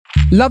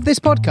Love this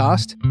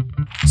podcast?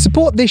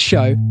 Support this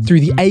show through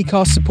the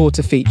Acast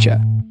supporter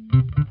feature.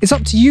 It's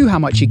up to you how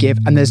much you give,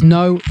 and there's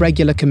no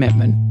regular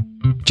commitment.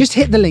 Just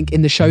hit the link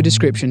in the show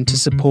description to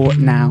support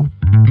now.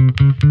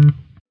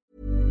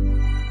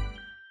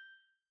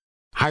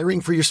 Hiring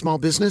for your small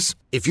business?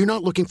 If you're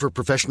not looking for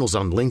professionals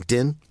on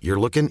LinkedIn, you're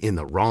looking in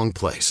the wrong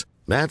place.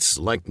 That's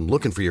like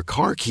looking for your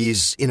car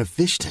keys in a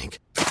fish tank.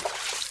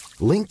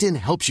 LinkedIn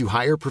helps you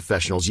hire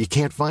professionals you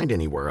can't find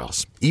anywhere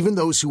else, even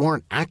those who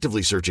aren't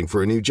actively searching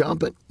for a new job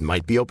but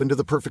might be open to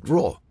the perfect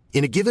role.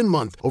 In a given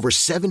month, over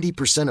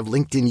 70% of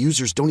LinkedIn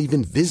users don't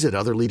even visit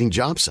other leading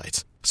job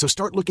sites. So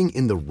start looking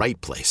in the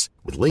right place.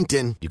 With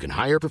LinkedIn, you can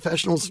hire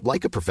professionals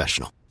like a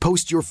professional.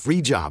 Post your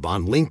free job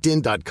on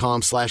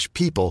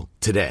linkedin.com/people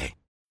today.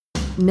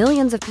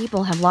 Millions of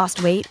people have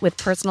lost weight with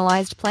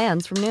personalized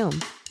plans from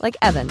Noom. Like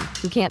Evan,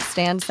 who can't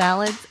stand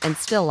salads and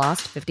still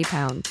lost 50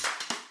 pounds.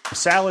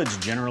 Salads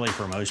generally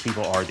for most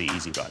people are the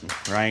easy button,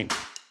 right?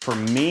 For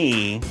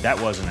me, that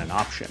wasn't an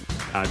option.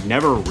 I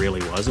never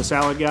really was a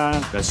salad guy.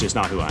 That's just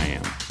not who I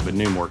am. But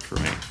Noom worked for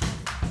me.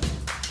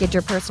 Get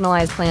your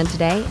personalized plan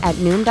today at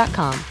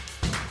Noom.com.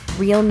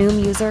 Real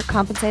Noom user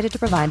compensated to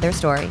provide their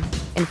story.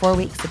 In 4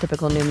 weeks, the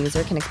typical Noom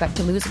user can expect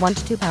to lose 1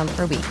 to 2 pounds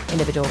per week.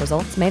 Individual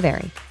results may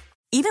vary.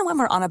 Even when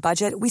we're on a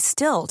budget, we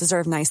still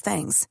deserve nice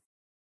things.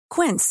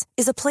 Quince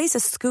is a place to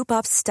scoop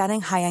up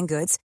stunning high-end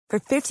goods for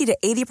 50 to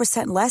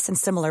 80% less than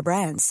similar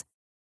brands.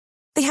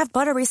 They have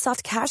buttery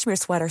soft cashmere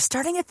sweaters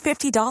starting at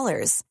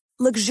 $50,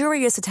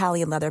 luxurious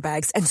Italian leather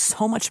bags, and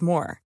so much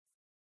more.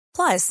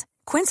 Plus,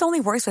 Quince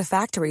only works with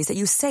factories that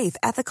use safe,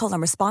 ethical,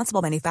 and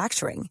responsible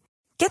manufacturing.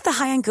 Get the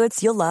high-end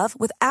goods you'll love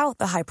without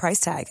the high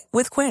price tag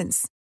with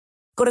Quince.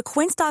 Go to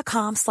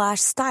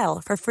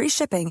quince.com/style for free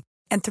shipping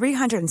and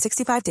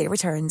 365-day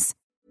returns.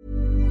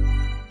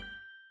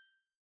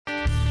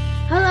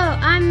 Hello,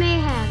 I'm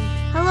Mayhem.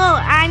 Hello,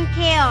 I'm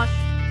Chaos.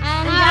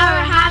 And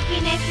our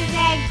happiness is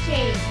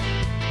egg-shaped.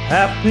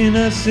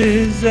 Happiness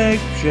is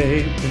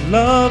egg-shaped and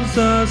love's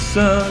a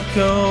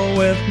circle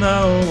with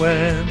no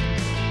end.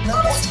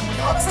 No, it's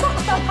not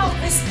about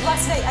happiness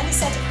last night, and he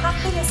said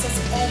happiness is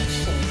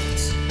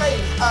egg-shaped.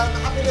 Dave,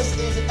 happiness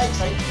is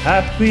egg-shaped.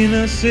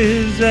 Happiness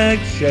is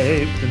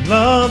egg-shaped and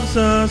love's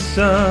a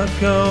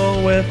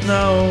circle with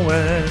no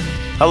end.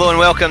 Hello and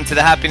welcome to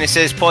the Happiness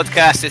Is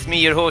podcast with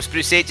me, your host,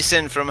 Bruce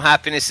Aitchison from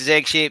Happiness is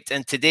Egg-Shaped.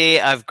 And today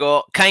I've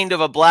got kind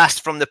of a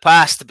blast from the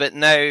past, but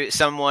now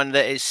someone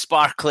that is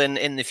sparkling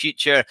in the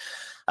future.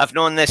 I've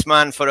known this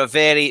man for a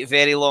very,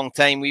 very long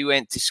time. We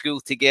went to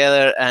school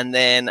together, and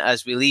then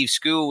as we leave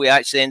school, we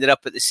actually ended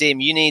up at the same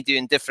uni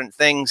doing different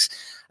things.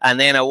 And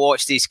then I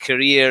watched his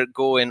career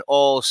go in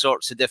all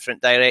sorts of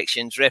different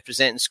directions,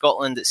 representing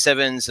Scotland at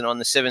Sevens and on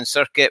the Sevens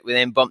circuit. We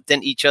then bumped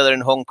into each other in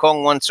Hong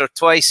Kong once or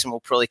twice, and we'll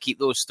probably keep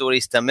those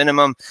stories to a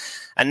minimum.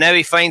 And now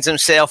he finds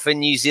himself in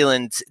New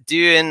Zealand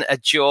doing a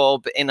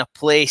job in a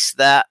place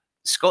that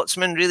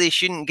Scotsmen really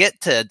shouldn't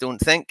get to, I don't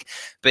think,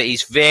 but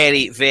he's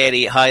very,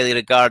 very highly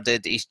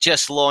regarded. He's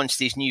just launched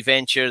his new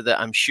venture that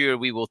I'm sure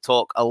we will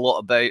talk a lot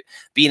about,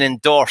 being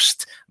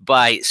endorsed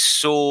by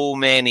so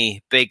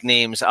many big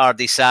names.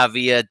 Ardi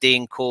Savia,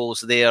 Dane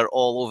Coles, they are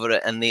all over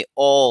it, and they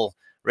all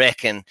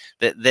reckon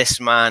that this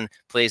man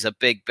plays a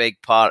big, big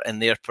part in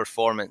their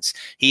performance.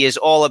 He is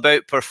all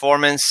about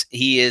performance.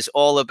 He is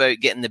all about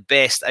getting the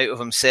best out of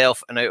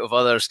himself and out of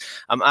others.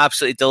 I'm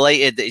absolutely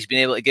delighted that he's been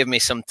able to give me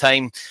some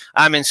time.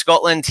 I'm in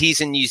Scotland. He's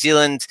in New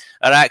Zealand.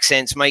 Our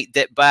accents might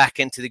dip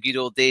back into the good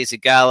old days of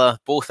Gala.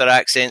 Both our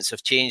accents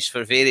have changed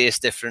for various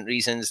different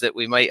reasons that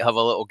we might have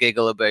a little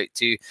giggle about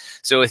too.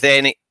 So with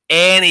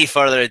any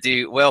further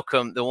ado,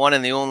 welcome the one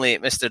and the only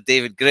Mr.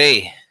 David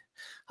Gray.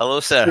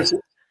 Hello, sir.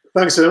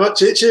 Thanks very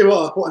much, H.A.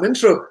 What an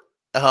intro.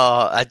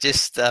 Oh,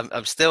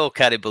 I'm still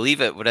can't believe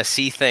it when I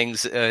see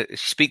things.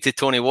 Speak to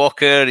Tony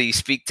Walker, you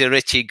speak to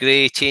Richie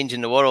Gray,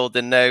 changing the world,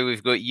 and now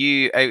we've got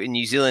you out in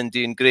New Zealand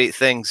doing great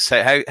things.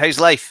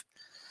 How's life?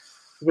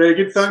 Very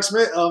good, thanks,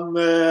 mate. I'm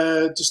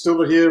just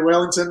over here,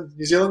 Wellington,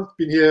 New Zealand.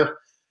 Been here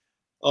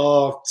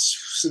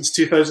since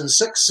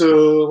 2006,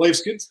 so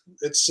life's good.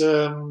 It's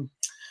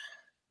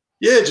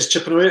just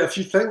chipping away at a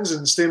few things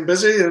and staying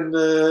busy and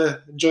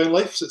enjoying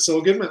life. So it's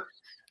all good, mate.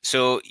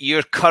 So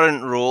your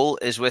current role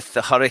is with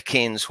the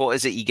Hurricanes. What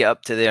is it you get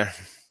up to there?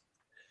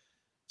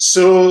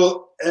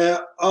 So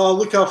I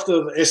look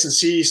after the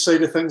S&C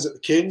side of things at the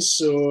Canes.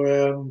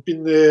 So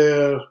been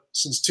there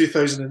since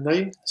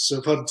 2009. So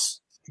I've had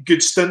a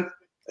good stint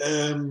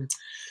with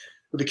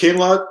the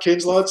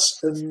Canes lads.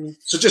 And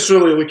so just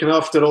really looking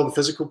after all the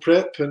physical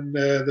prep. And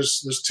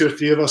there's 2 or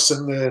 3 of us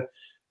in the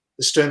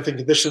strength and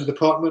conditioning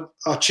department.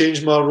 I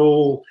changed my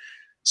role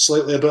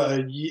slightly about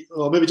a year,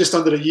 or maybe just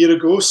under a year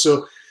ago.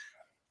 So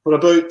for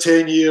about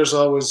 10 years,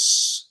 I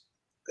was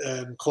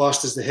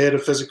classed as the head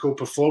of physical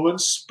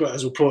performance. But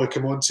as we'll probably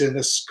come on to in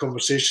this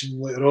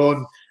conversation later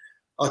on,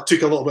 I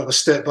took a little bit of a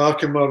step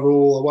back in my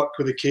role. I work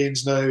with the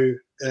Canes now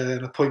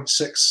in a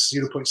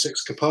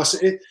 0.6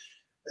 capacity,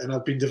 and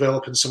I've been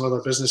developing some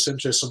other business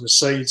interests on the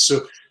side.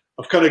 So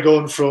I've kind of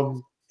gone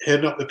from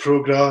heading up the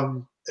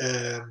programme,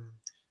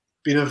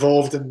 being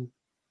involved in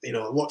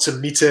lots of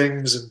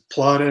meetings and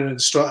planning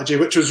and strategy,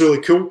 which was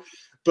really cool.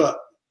 But,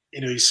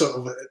 you sort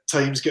of at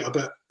times get a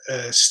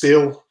bit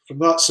stale from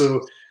that.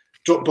 So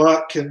drop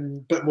back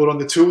and a bit more on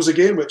the tools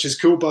again, which is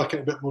cool, back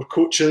in a bit more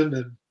coaching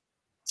and,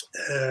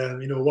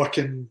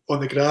 working on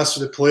the grass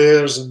with the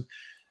players and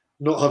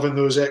not having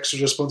those extra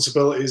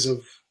responsibilities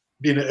of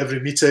being at every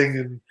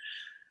meeting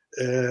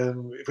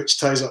and which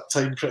ties up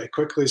time pretty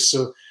quickly.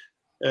 So,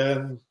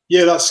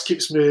 that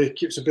keeps me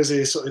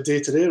busy sort of day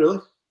to day, really.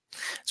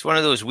 It's one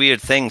of those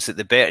weird things that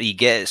the better you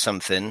get at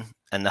something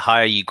and the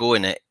higher you go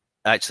in it,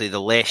 actually the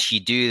less you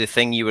do the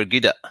thing you were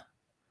good at.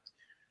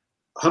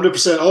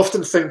 100%. I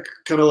often think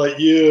kind of like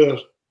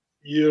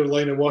your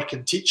line of work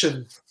in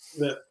teaching,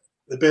 that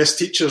the best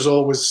teachers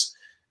always,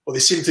 they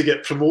seem to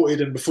get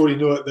promoted and before you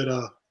know it, they're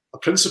a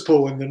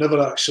principal and they're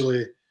never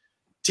actually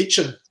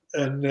teaching.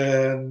 And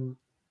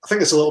I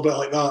think it's a little bit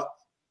like that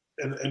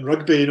in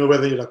rugby,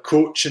 whether you're a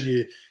coach and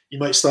you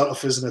might start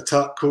off as an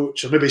attack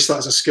coach or maybe start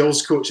as a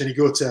skills coach and you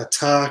go to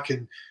attack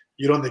and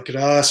you're on the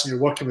grass and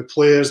you're working with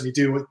players and you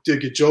do a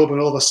good job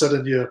and all of a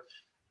sudden you're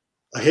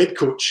a head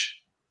coach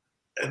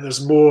and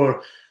there's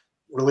more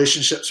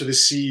relationships with the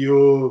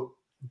CEO,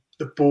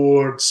 the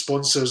board,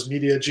 sponsors,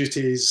 media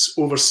duties,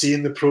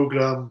 overseeing the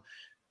programme,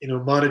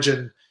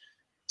 managing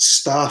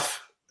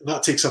staff, and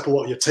that takes up a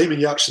lot of your time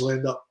and you actually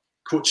end up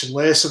coaching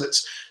less, and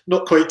it's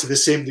not quite to the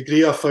same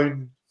degree I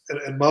found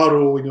in my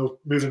role,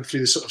 moving through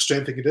the sort of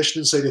strength and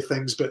conditioning side of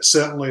things, but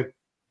certainly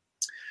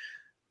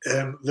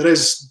there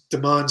is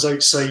demands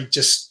outside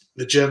just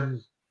the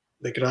gym,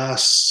 the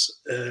grass,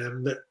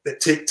 that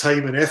take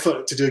time and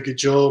effort to do a good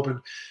job, and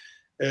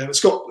it's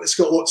got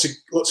lots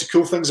of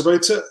cool things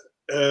about it.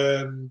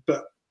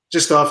 But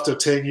just after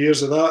 10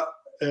 years of that,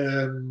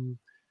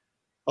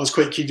 I was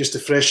quite keen just to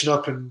freshen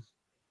up and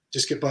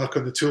just get back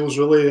on the tools,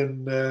 really,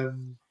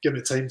 and give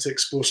me time to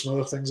explore some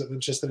other things that I'm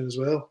interested in as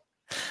well.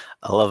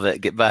 I love it.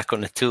 Get back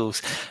on the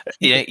tools.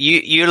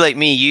 You're like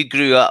me. You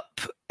grew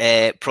up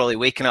probably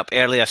waking up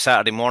earlier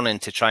Saturday morning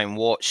to try and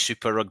watch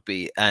Super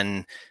Rugby,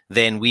 and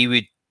then we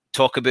would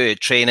talk about it,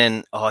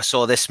 training. Oh, I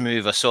saw this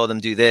move. I saw them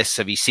do this.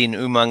 Have you seen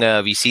Umaga?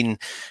 Have you seen?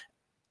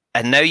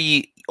 And now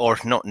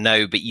not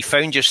now, but you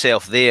found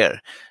yourself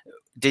there.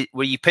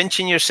 Were you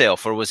pinching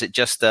yourself, or was it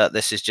just that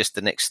this is just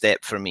the next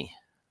step for me?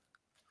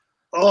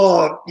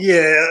 Oh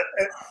yeah,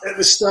 at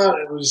the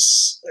start it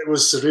was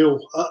surreal,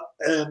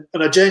 and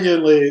a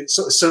genuinely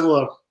sort of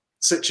similar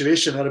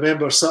situation. I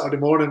remember Saturday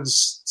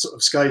mornings, sort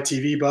of Sky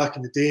TV back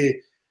in the day,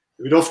 it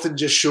would often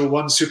just show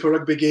one Super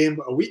Rugby game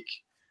a week,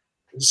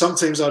 and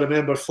sometimes I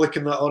remember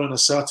flicking that on a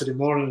Saturday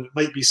morning. And it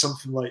might be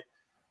something like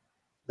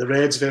the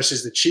Reds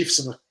versus the Chiefs,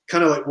 and I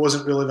kind of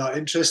wasn't really that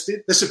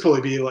interested. This would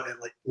probably be like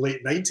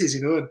late 90s,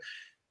 and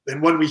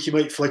then one week you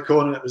might flick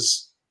on and it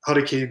was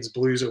Hurricanes,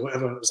 Blues, or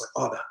whatever. And it was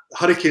like, the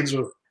Hurricanes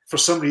were, for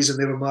some reason,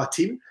 they were my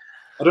team.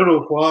 I don't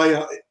know why.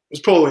 It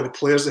was probably the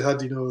players they had,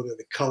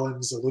 the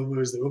Cullens, the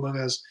Lumus, the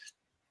Umagas.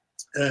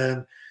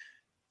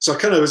 So I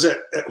kind of was at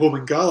home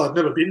in Gala. I'd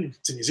never been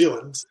to New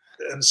Zealand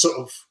and sort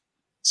of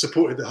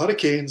supported the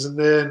Hurricanes. And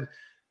then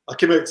I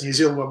came out to New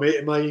Zealand with a mate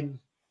of mine.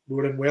 We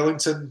were in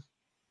Wellington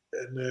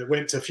and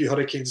went to a few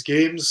Hurricanes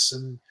games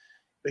and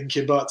then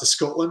came back to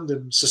Scotland.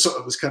 And so sort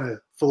of was kind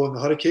of following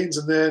the Hurricanes.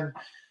 And then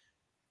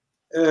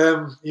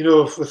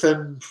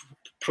within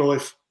probably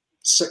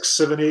 6,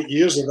 7, 8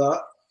 years of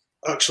that,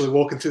 actually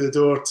walking through the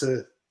door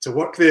to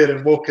work there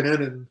and walking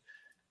in and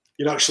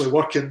you're actually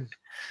working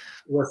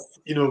with,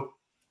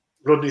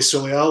 Rodney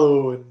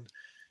Solialo and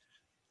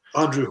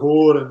Andrew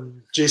Hoare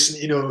and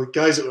Jason,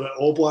 guys that were at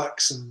All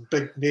Blacks and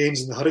big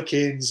names in the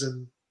Hurricanes,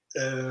 and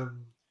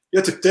you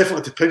had to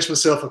definitely pinch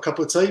myself a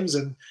couple of times,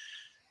 and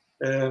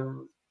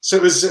so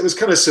it was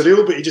kind of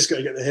surreal, but you just got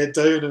to get the head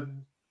down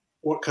and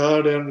work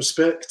hard, earn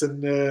respect,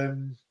 and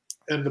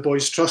the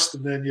boys' trust,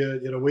 and then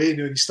you're away, and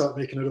you start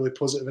making a really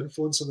positive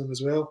influence on them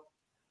as well.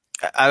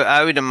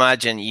 I would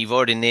imagine you've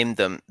already named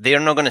them. They're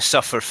not going to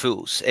suffer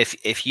fools.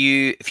 If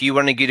you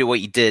weren't good at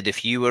what you did,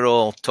 if you were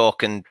all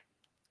talking,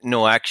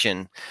 no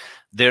action,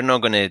 they're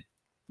not going to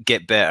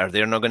get better.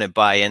 They're not going to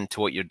buy into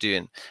what you're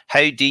doing.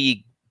 How do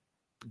you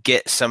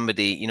get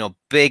somebody,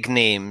 big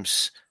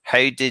names?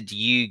 How did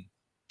you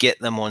get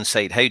them on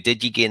side? How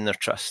did you gain their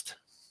trust?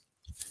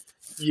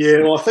 Yeah,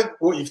 well, I think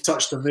what you've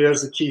touched on there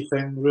is the key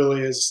thing,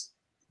 really, is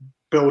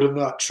building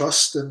that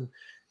trust. And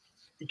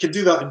you can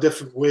do that in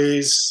different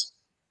ways,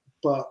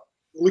 but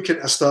looking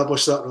to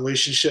establish that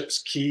relationship's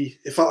key.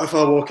 If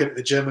I walk into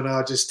the gym and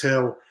I just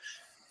tell,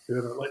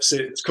 let's say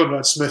it's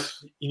Conrad Smith,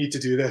 you need to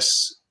do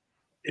this.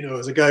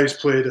 As a guy who's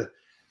played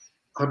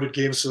 100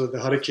 games for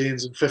the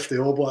Hurricanes and 50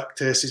 All Black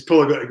tests, he's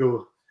probably got to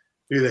go,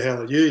 who the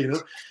hell are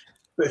you,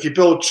 But if you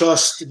build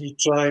trust and you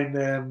try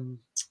and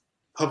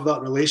have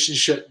that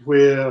relationship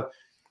where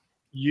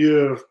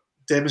you're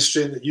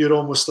demonstrating that you're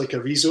almost like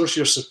a resource,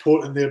 you're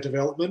supporting their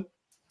development,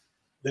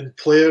 then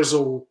players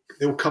they'll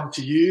come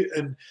to you.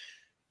 And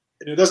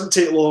it doesn't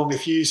take long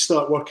if you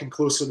start working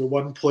closer with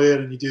one player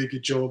and you do a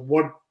good job.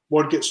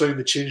 Word gets around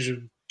the change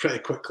room pretty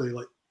quickly.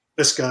 Like,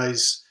 this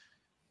guy's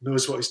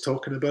knows what he's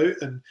talking about.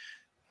 And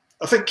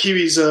I think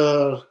Kiwis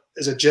are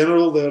as a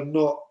general, they're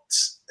not.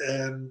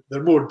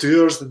 They're more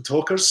doers than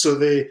talkers, so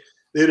they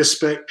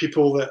respect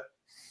people that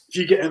if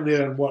you get in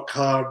there and work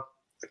hard,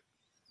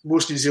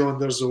 most New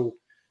Zealanders will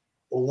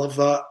love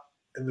that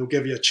and they'll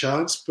give you a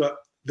chance, but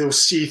they'll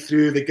see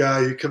through the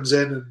guy who comes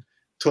in and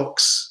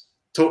talks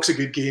a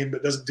good game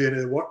but doesn't do any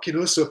of the work,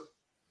 So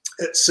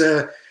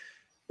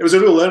it was a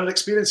real learning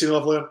experience.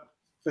 I've learned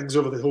things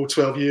over the whole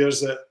 12 years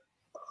that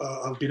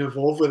I've been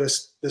involved with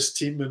this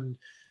team, and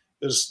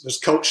there's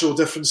cultural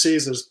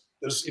differences.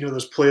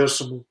 There's players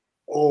from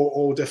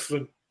all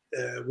different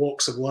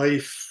walks of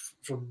life,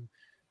 from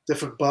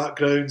different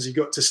backgrounds. You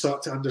got to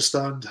start to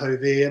understand how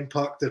they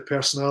impact their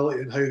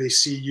personality and how they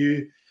see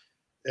you,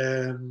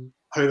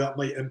 how that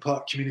might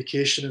impact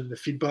communication and the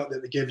feedback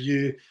that they give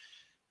you.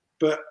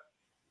 But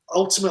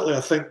ultimately,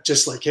 I think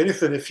just like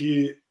anything, if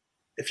you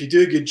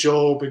do a good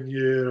job and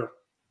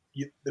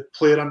the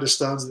player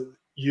understands that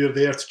you're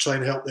there to try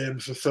and help them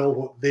fulfill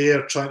what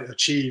they're trying to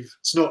achieve,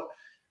 it's not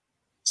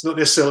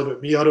necessarily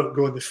about me. I don't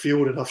go in the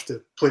field and have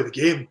to play the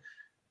game.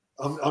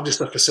 I'm just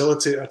a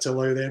facilitator to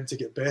allow them to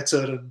get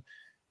better. And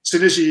as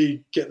soon as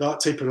you get that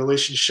type of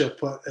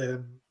relationship, I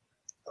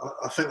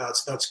think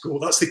that's cool.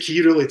 That's the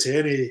key really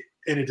to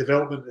any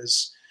development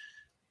is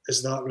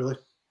that really.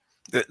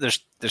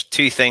 There's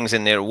two things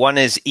in there. One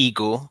is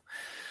ego.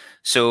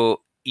 So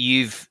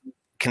you've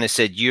kind of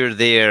said you're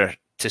there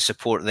to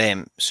support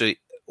them. So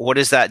what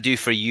does that do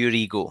for your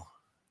ego?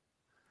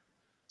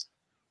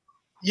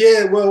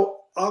 Yeah,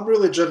 well, I'm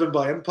really driven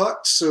by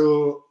impact.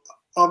 So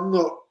I'm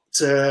not.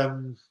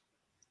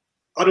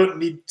 I don't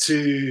need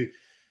to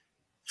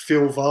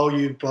feel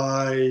valued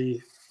by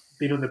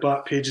being on the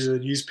back pages of the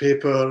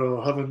newspaper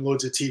or having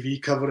loads of TV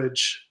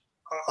coverage.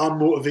 I'm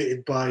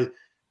motivated by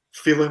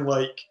feeling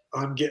like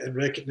I'm getting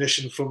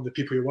recognition from the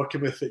people you're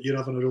working with that you're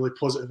having a really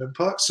positive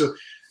impact. So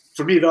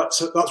for me,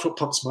 that's what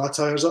pumps my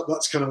tires up.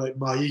 That's kind of like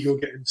my ego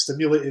getting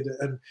stimulated,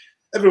 and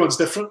everyone's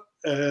different.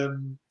 It's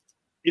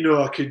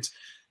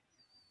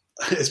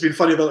been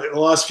funny that the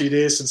last few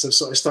days since I've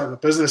sort of started my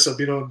business, I've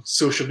been on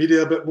social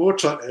media a bit more,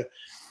 trying to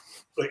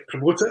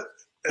promote it.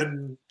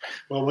 And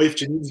my wife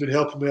Janine's been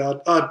helping me.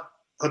 I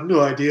had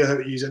no idea how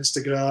to use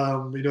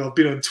Instagram. I've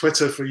been on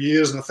Twitter for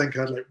years, and I think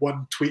I had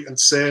one tweet I'd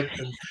sent,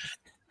 and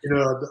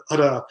I had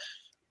a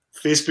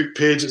Facebook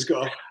page that's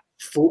got a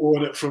photo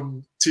on it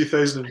from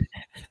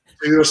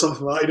 2002 or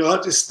something like that.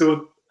 I just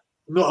don't.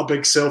 I'm not a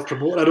big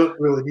self-promoter. I don't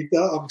really need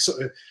that. I'm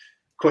sort of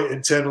quite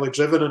internally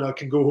driven, and I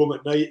can go home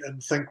at night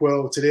and think,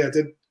 well, today I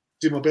did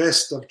do my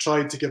best. I've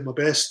tried to give my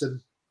best,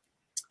 and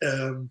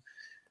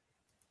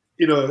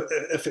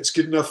if it's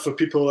good enough for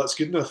people, that's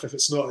good enough. If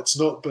it's not, it's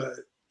not. But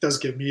it does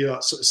give me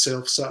that sort of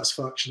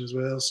self-satisfaction as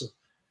well. So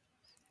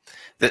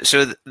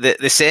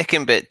the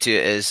second bit to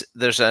it is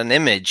there's an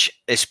image,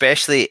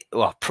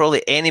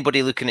 probably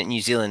anybody looking at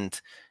New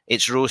Zealand,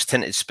 it's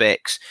rose-tinted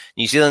specs.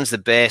 New Zealand's the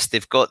best.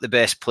 They've got the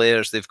best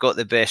players. They've got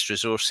the best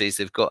resources.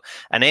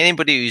 And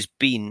anybody who's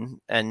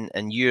been and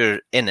you're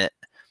in it,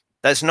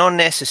 that's not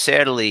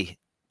necessarily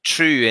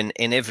true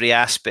in every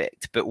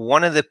aspect. But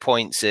one of the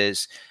points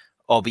is,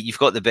 but you've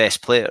got the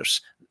best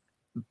players.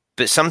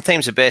 But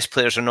sometimes the best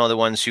players are not the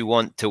ones who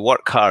want to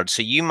work hard.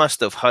 So you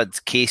must have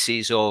had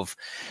cases of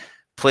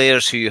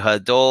players who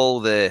had all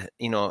the,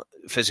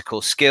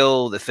 physical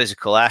skill, the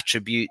physical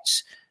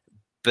attributes,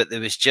 but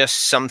there was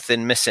just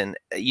something missing.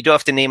 You don't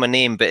have to name a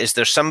name, but is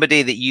there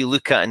somebody that you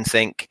look at and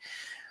think,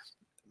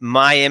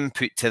 my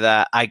input to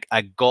that,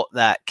 I got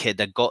that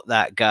kid, I got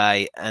that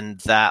guy, and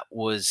that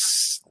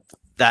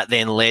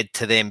then led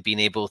to them being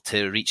able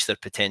to reach their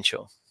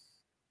potential?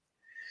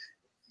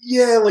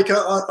 Yeah,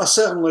 I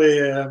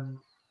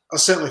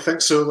certainly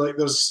think so.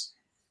 There's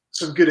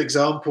some good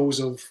examples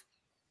of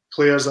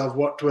players I've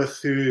worked with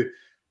who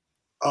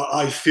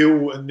I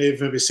feel, and they've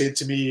maybe said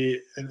to me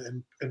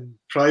in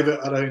private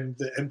around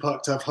the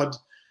impact I've had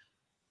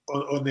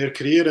on their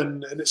career.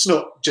 And it's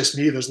not just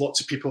me. There's lots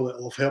of people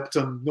that have helped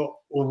them, not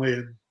only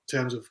in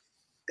terms of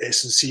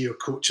S&C or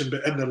coaching,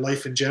 but in their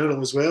life in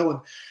general as well. And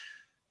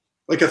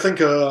I think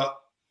a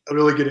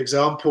really good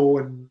example,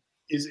 and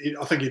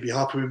I think he'd be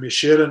happy with me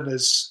sharing,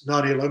 is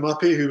Ngani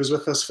Laumape, who was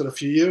with us for a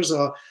few years.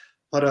 I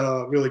had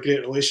a really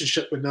great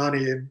relationship with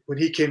Ngani, and when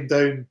he came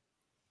down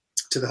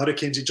to the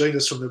Hurricanes, he joined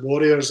us from the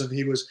Warriors, and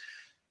it was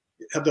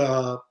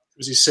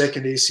his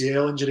second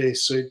ACL injury,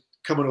 so he'd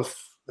coming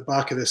off the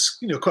back of this,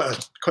 quite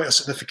a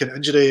significant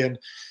injury, and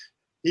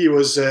he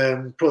was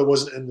probably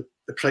wasn't in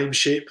the prime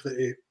shape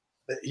that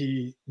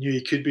he knew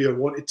he could be or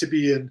wanted to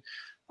be. And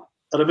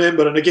I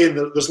remember, and again,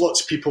 there's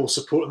lots of people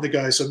supporting the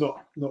guy, so I'm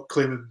not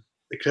claiming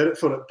the credit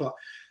for it, but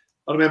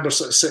I remember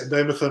sort of sitting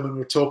down with him and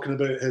we're talking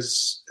about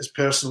his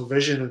personal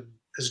vision and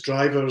his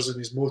drivers and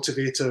his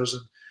motivators,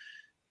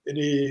 and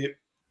he,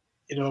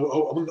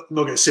 I'm not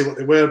going to say what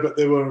they were, but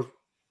they were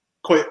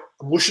quite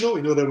emotional.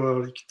 You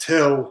could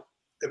tell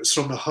it was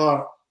from the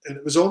heart, and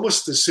it was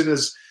almost as soon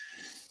as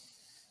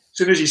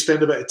you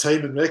spend a bit of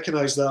time and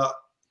recognise that,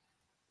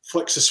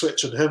 flicks a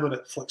switch on him and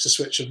it flicks a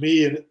switch on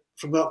me, and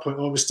from that point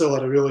on we still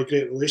had a really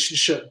great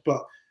relationship.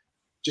 But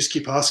just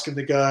keep asking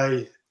the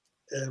guy,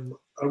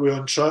 are we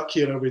on track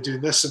here? Are we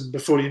doing this? And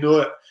before you know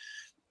it,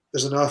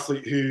 there's an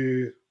athlete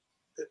who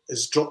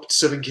has dropped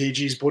 7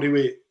 kgs body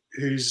weight,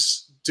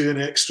 who's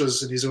doing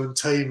extras in his own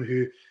time,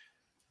 who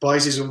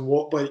buys his own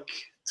walk bike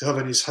to have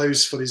in his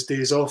house for his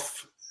days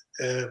off,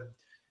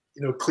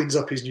 cleans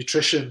up his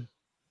nutrition.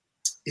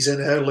 He's in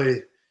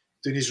early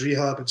doing his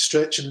rehab and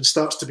stretching, and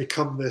starts to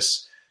become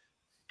this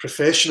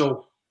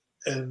professional.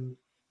 And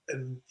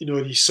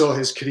you saw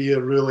his career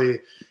really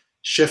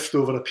shift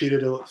over a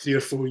period of 3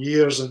 or 4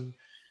 years. And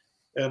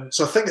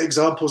so I think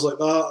examples like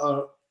that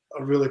are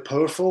really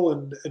powerful,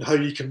 and how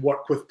you can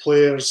work with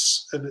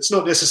players. And it's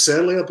not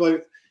necessarily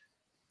about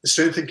the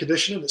strength and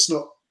conditioning. It's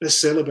not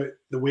necessarily about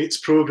the weights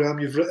program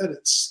you've written.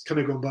 It's kind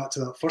of going back to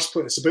that first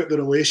point. It's about the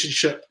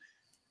relationship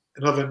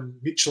and having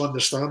mutual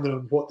understanding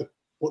on what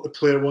the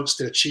player wants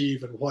to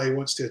achieve and why he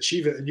wants to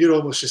achieve it. And you're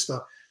almost just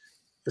a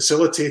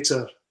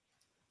facilitator,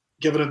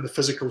 giving him the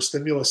physical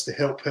stimulus to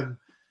help him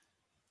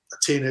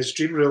attain his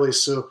dream, really.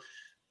 So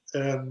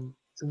now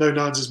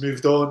Nans has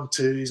moved on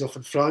he's off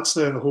in France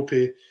now, and I hope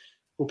he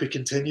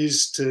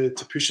continues to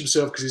push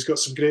himself, because he's got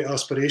some great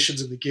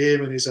aspirations in the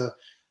game, and he's a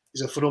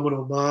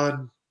phenomenal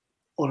man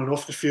on and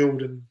off the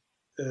field. And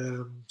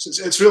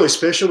so it's really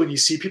special when you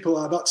see people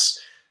like that.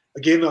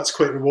 That's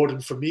quite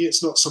rewarding for me.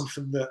 It's not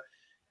something that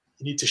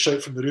you need to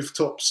shout from the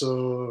rooftops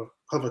or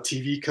have a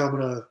TV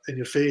camera in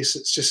your face.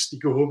 It's just you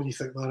go home and you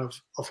think, man,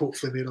 I've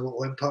hopefully made a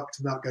little impact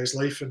in that guy's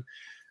life in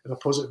a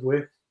positive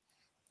way.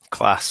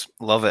 Class.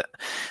 Love it.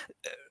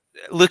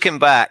 Looking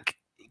back,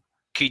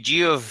 could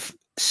you have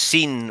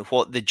seen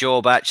what the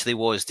job actually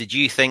was? Did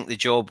you think the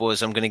job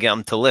was, I'm going to get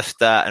him to lift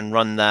that and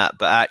run that,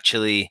 but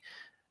actually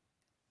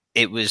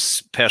it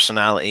was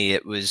personality,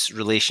 it was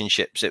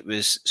relationships, it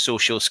was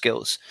social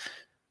skills?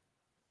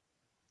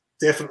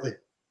 Definitely.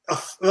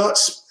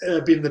 That's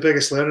been the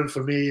biggest learning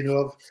for me.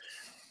 I've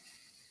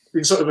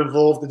been sort of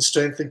involved in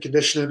strength and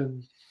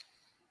conditioning,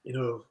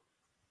 and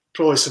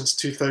probably since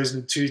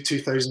 2002,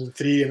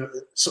 2003, and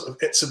it sort of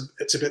it's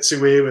a bits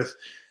away with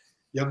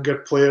younger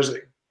players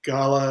at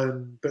Gala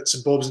and bits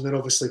and bobs, and then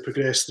obviously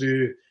progressed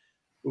through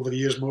over the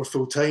years more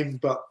full time.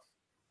 But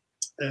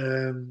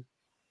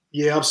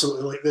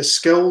absolutely. Like the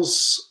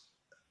skills,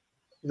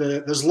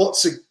 there's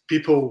lots of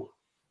people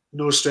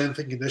know strength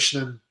and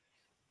conditioning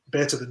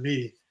better than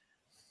me.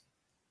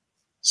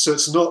 So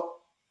it's not,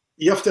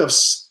 you have to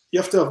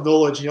have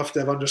knowledge, and you have to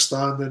have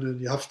understanding,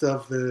 and you have to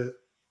have the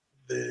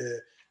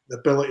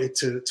ability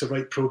to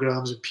write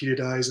programs and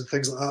periodize and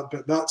things like that.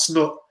 But that's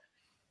not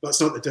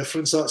the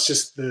difference. That's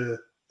just the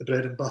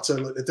bread and butter.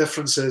 Like the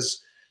difference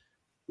is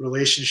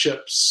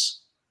relationships,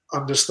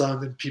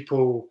 understanding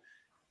people,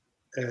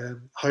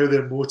 how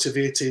they're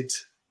motivated.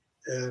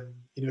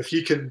 If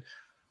you can,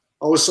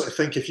 I always sort of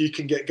think, if you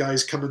can get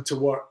guys coming to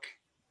work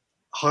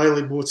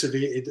highly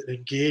motivated and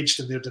engaged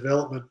in their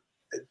development,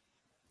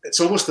 it's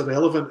almost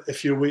irrelevant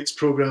if your weights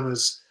program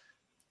is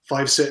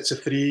 5 sets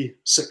of 3,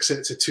 6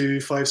 sets of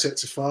 2, 5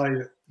 sets of 5.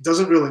 It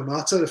doesn't really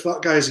matter. If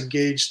that guy's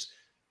engaged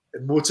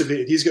and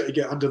motivated, he's got to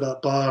get under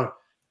that bar,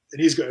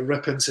 and he's got to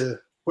rip into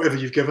whatever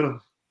you've given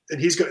him, and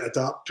he's got to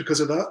adapt because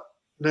of that.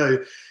 Now,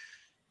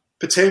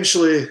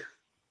 potentially,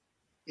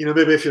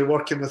 maybe if you're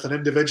working with an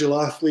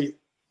individual athlete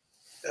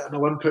at an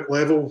Olympic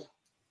level,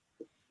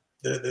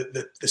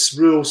 this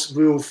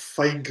real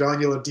fine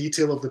granular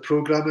detail of the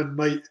programming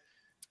might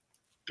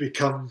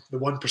become the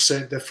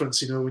 1%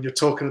 difference, when you're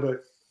talking about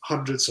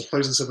hundreds or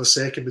thousands of a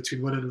second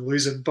between winning and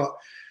losing. But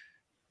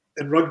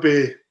in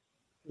rugby,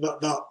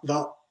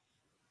 that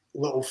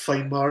little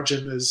fine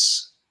margin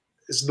is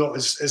not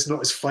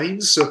as fine.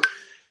 So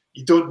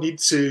you need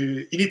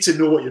to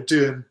know what you're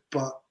doing.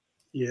 But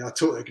yeah, I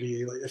totally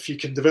agree. Like if you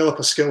can develop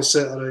a skill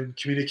set around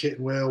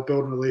communicating well,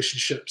 building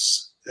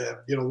relationships,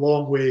 you're a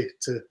long way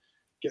to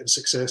getting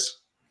success.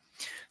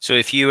 So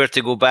if you were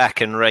to go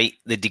back and write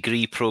the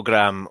degree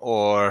program,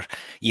 or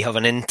you have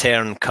an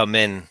intern come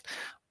in,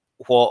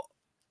 what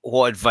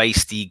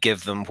advice do you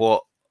give them?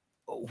 What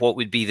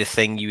would be the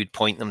thing you would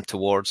point them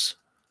towards?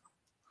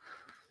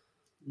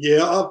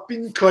 Yeah, I've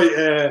been quite.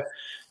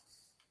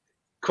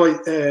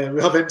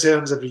 We have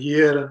interns every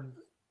year, and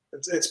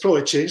it's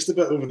probably changed a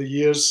bit over the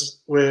years.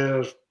 Where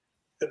at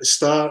the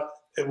start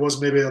it was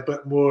maybe a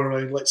bit more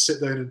around, let's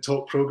sit down and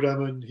talk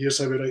programming. Here's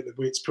how we write the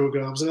weights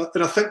programs, and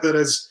I think there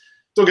is.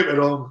 Don't get me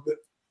wrong,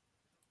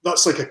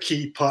 that's like a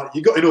key part.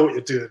 You've got to know what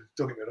you're doing,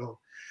 don't get me wrong.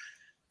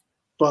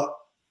 But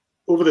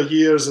over the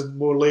years and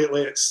more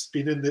lately, it's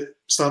been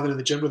standing in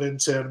the gym with the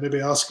intern,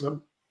 maybe asking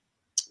them,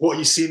 what are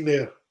you seeing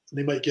there? And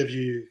they might give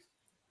you,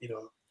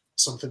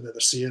 something that they're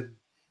seeing.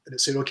 And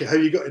it's saying, okay, how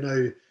you got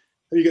to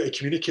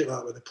communicate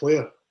that with the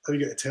player? How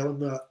you got to tell him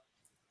that?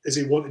 Is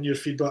he wanting your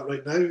feedback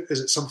right now? Is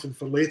it something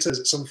for later? Is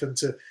it something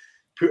to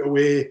put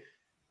away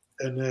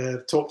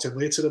and talk to him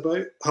later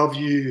about?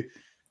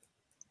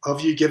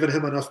 Have you given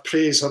him enough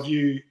praise? Have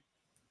you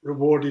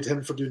rewarded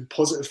him for doing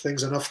positive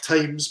things enough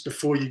times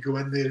before you go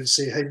in there and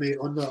say, hey mate,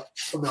 on that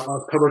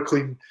last power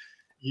clean,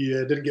 you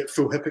didn't get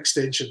full hip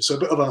extension. So a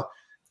bit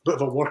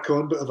of a work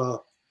on,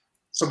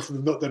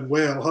 something not done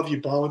well. Have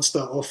you balanced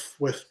that off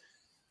with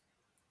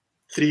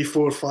 3,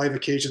 4, 5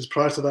 occasions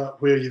prior to that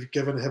where you've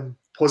given him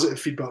positive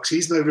feedback. So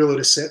he's now really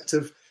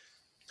receptive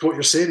to what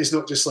you're saying. He's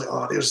not just like,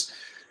 oh,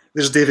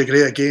 there's David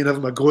Gray again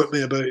having a go at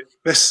me about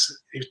this.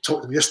 He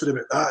talked to me yesterday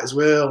about that as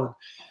well. And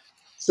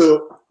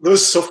so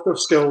those softer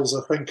skills,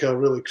 I think, are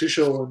really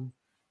crucial. And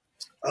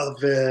I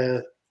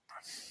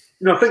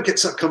think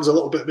it comes a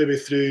little bit maybe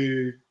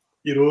through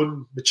your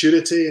own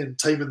maturity and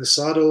time in the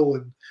saddle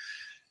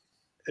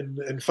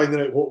and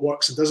finding out what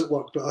works and doesn't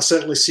work. But I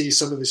certainly see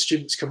some of the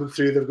students coming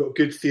through, they've got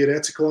good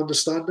theoretical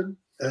understanding,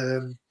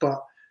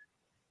 but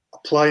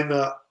applying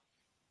that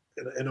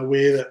in a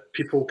way that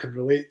people can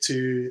relate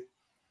to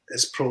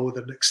is probably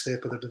the next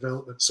step of their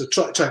development. So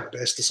trying my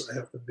best to sort of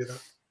help them do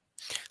that.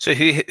 So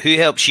who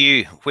helps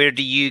you? Where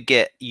do you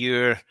get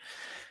your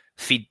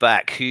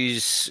feedback?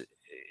 Who's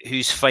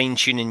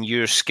fine-tuning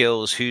your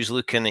skills? Who's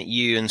looking at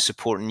you and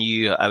supporting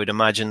you? I would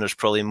imagine there's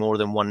probably more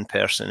than one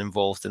person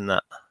involved in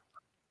that.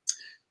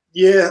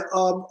 Yeah,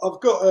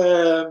 I've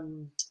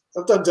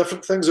done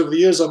different things over the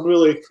years. I'm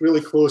really,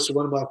 really close to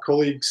one of my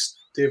colleagues,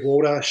 Dave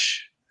Walrash,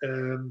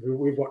 who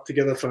we've worked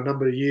together for a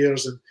number of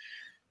years, and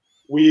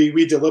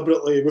we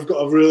deliberately, we've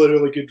got a really,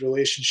 really good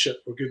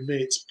relationship. We're good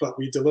mates, but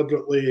we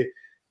deliberately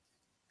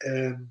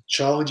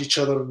challenge each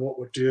other in what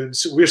we're doing.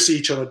 So we see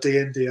each other day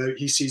in, day out.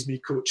 He sees me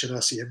coaching,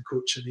 I see him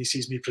coaching. He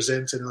sees me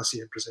presenting, I see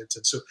him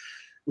presenting. So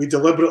we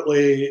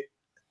deliberately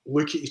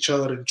look at each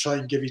other and try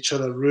and give each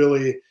other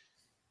really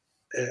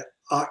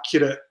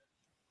accurate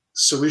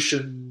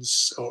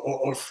solutions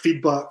or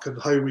feedback on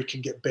how we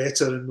can get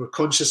better, and we're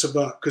conscious of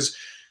that because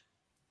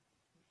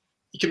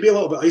you can be a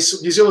little bit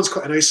isolated. New Zealand's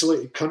quite an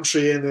isolated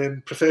country, and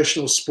then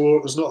professional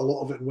sport, there's not a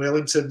lot of it in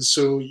Wellington,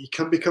 so you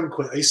can become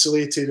quite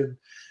isolated, and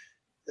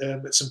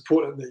it's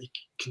important that you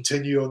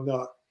continue on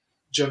that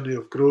journey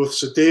of growth.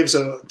 So Dave's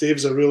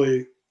a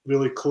really,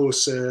 really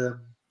close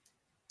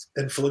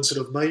influencer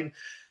of mine.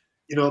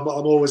 I'm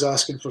always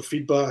asking for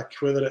feedback,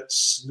 whether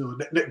it's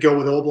Nick Gill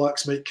with All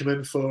Blacks might come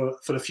in for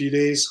a few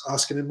days,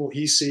 asking him what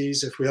he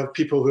sees. If we have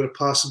people who are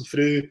passing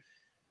through,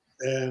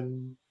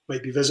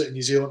 might be visiting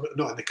New Zealand,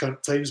 not in the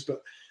current times,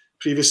 but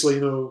previously,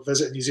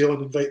 visiting New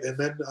Zealand, invite them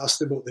in, ask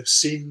them what they've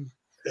seen.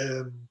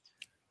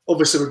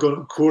 Obviously, we're going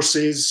on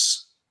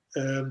courses,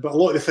 but a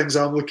lot of the things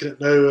I'm looking at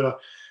now are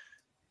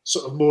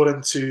sort of more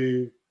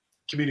into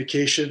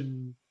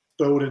communication,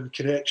 building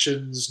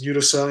connections,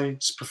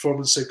 neuroscience,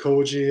 performance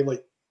psychology,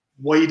 like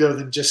wider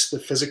than just the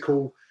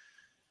physical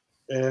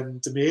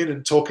domain,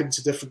 and talking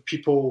to different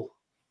people.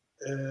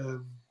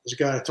 There's a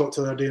guy I talked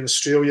to the other day in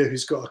Australia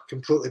who's got a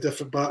completely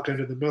different background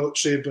in the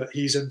military, but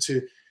he's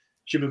into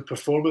human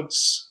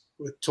performance.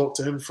 We talked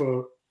to him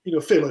for,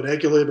 fairly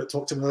regularly, but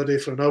talked to him the other day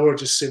for an hour,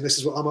 just saying, this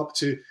is what I'm up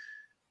to.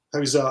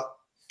 How's that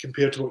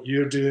compared to what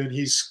you're doing?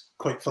 He's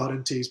quite far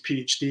into his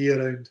PhD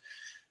around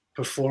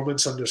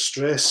performance under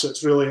stress. So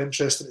it's really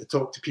interesting to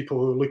talk to people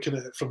who are looking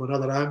at it from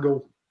another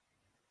angle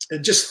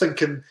and just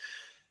thinking,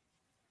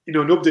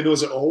 nobody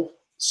knows it all.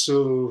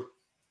 So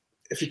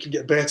if you can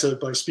get better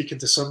by speaking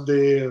to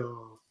somebody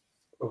or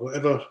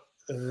whatever,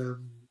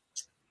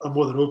 I'm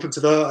more than open to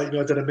that. I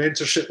did a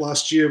mentorship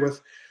last year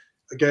with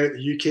a guy at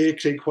the UK,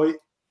 Craig White.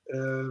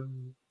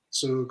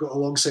 So got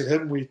alongside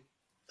him. We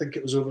think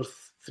it was over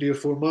 3 or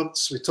 4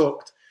 months. We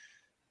talked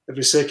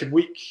every second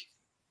week.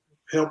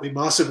 Helped me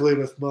massively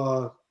with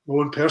my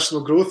own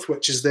personal growth,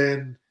 which has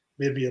then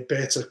made me a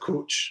better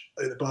coach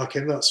at the back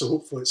end of that. So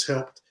hopefully it's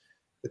helped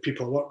the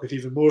people I work with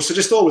even more. So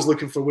just always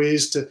looking for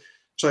ways to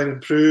try and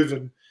improve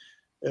and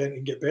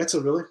get better,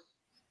 really.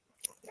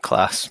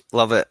 Class,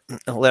 love it.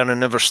 Learning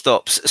never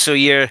stops. So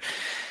you're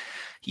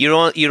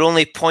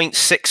only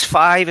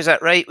 0.65, is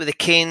that right, with the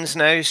Canes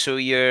now? So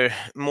you're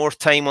more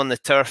time on the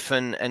turf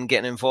and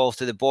getting involved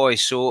with the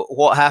boys. So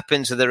what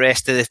happens with the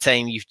rest of the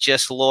time? You've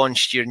just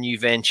launched your new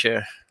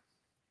venture.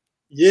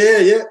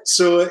 Yeah.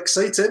 So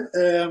exciting.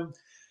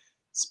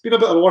 It's been a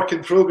bit of a work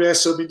in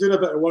progress. So I've been doing a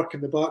bit of work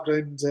in the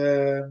background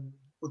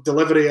with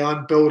delivery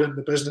and building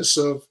the business.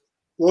 So I've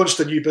launched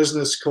a new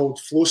business called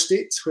Flow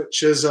State,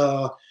 which is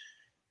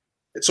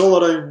it's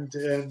all around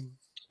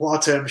what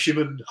I term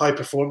human high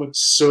performance.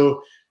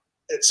 So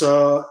it's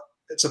a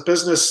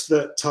business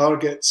that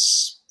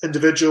targets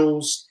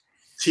individuals,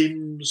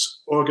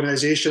 teams,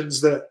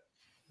 organisations that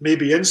may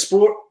be in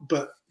sport,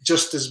 but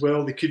just as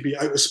well they could be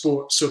out of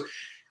sport. So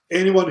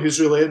anyone who's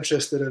really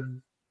interested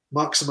in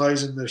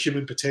maximising their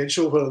human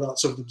potential, whether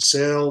that's of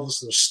themselves,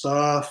 their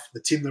staff,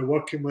 the team they're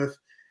working with,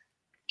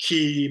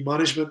 key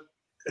management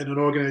in an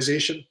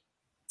organisation,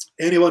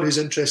 anyone who's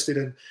interested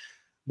in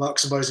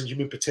maximising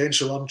human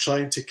potential, I'm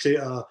trying to create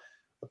a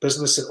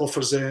business that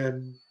offers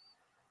them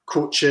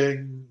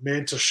coaching,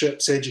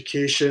 mentorships,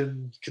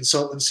 education,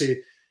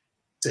 consultancy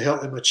to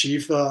help them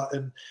achieve that.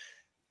 And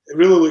it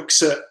really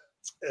looks at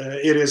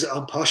areas that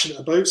I'm passionate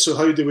about. So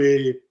how do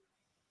we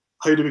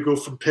go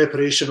from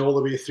preparation all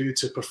the way through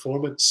to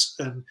performance?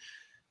 And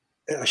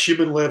at a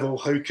human level,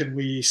 how can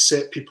we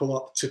set people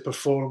up to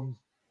perform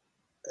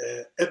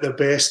at their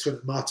best when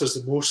it matters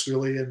the most,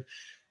 really? And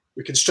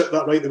we can strip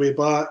that right the way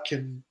back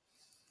and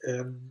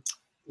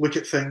look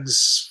at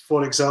things.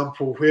 For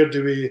example, how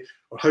do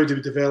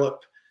we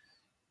develop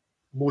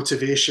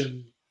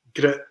motivation,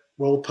 grit,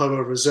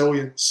 willpower,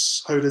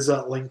 resilience, how does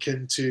that link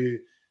into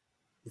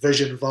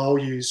vision,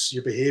 values,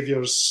 your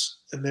behaviours?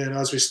 And then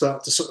as we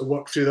start to sort of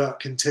work through that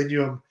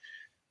continuum,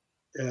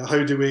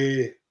 how do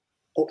we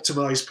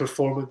optimise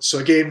performance? So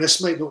again,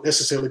 this might not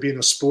necessarily be in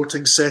a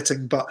sporting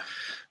setting, but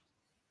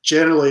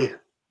generally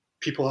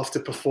people have to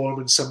perform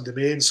in some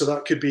domain. So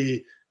that could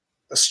be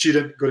a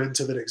student going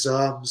into their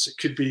exams. It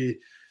could be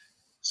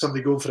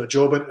somebody going for a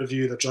job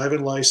interview, their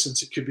driving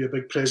licence. It could be a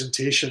big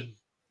presentation.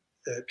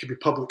 It could be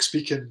public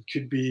speaking. It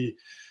could be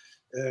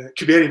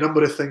any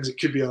number of things. It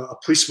could be a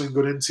policeman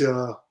going into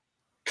a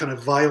kind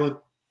of violent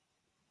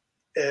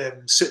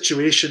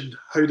situation.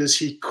 How does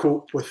he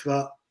cope with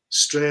that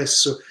stress?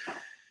 So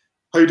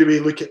how do we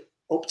look at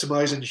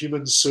optimizing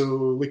humans? So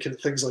looking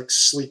at things like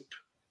sleep,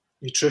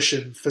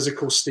 nutrition,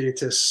 physical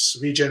status,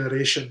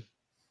 regeneration,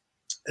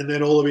 and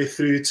then all the way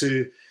through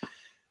to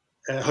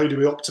how do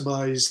we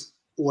optimize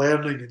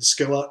learning and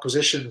skill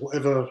acquisition,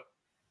 whatever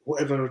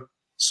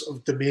sort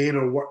of domain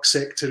or work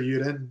sector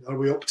you're in. Are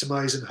we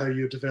optimizing how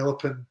you're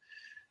developing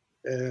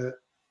on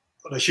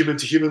a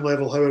human-to-human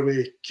level? How are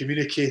we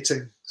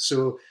communicating?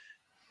 So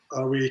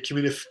are we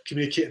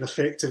communicating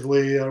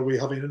effectively? Are we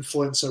having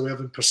influence? Are we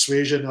having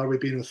persuasion? Are we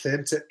being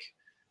authentic?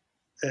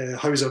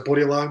 How's our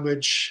body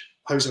language?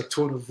 How's our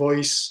tone of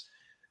voice?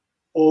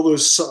 All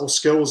those subtle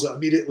skills that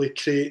immediately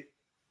create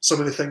some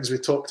of the things we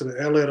talked about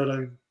earlier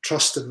around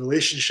trust and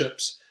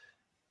relationships.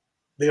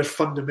 They're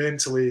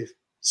fundamentally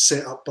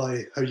set up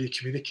by how you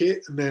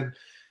communicate. And then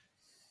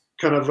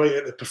kind of right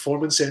at the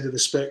performance end of the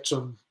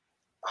spectrum,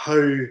 how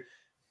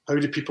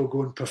do people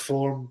go and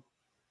perform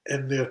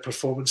in their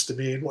performance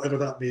domain, whatever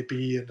that may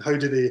be, and how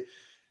do they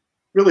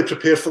really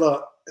prepare for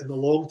that in the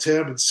long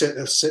term and set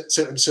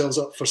themselves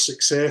up for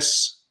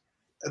success,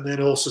 and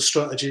then also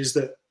strategies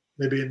that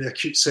maybe in the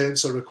acute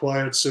sense are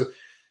required. So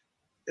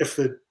if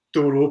the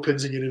door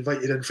opens and you're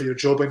invited in for your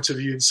job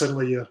interview and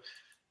suddenly you're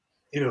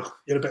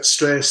a bit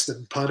stressed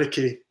and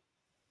panicky,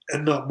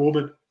 in that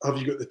moment, have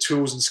you got the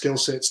tools and skill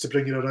sets to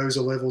bring your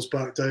arousal levels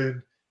back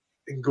down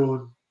and go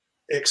and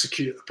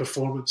execute a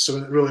performance? So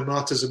when it really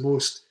matters the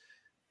most,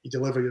 you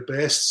deliver your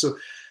best. So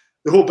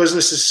the whole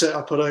business is set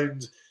up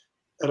around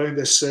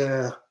this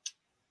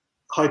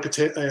high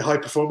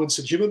performance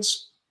in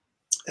humans,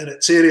 and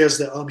it's areas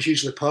that I'm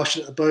hugely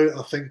passionate about.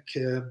 I think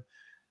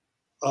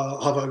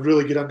I have a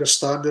really good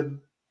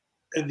understanding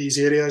in these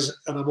areas,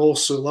 and I'm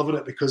also loving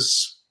it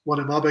because one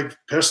of my big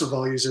personal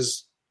values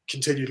is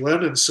continued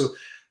learning. So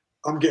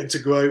I'm getting to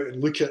go out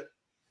and look at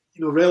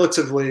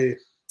relatively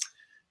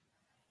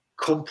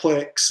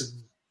complex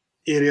and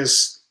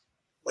areas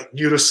like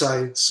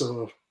neuroscience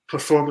or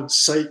performance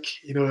psych,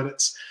 and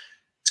it's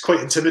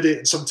quite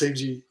intimidating.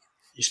 Sometimes you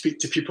speak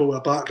to people with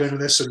a background in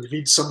this, or you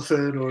read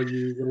something, or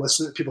you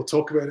listen to people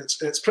talk about it.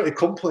 It's pretty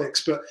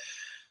complex, but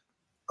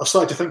I've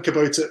started to think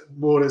about it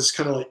more as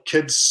kind of like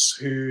kids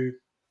who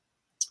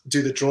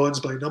do the drawings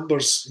by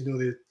numbers.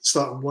 They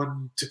start on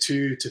 1 to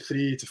 2 to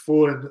 3 to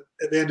 4, and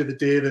at the end of the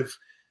day, they've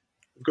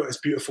got this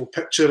beautiful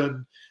picture.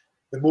 And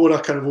the more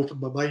I kind of open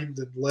my mind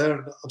and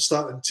learn, I'm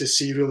starting to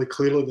see really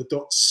clearly the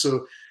dots.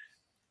 So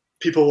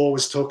people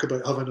always talk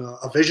about having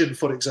a vision,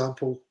 for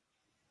example,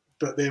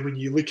 but then when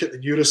you look at the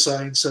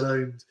neuroscience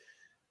around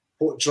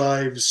what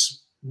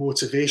drives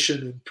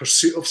motivation and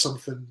pursuit of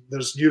something,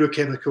 there's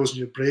neurochemicals in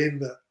your brain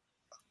that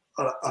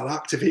are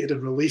activated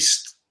and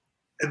released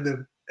in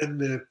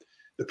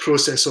the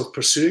process of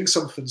pursuing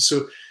something. So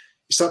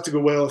you start to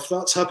go, well, if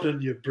that's happening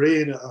in your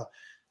brain at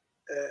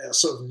a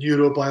sort of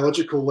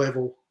neurobiological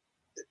level,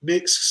 it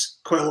makes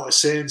quite a lot of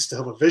sense to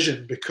have a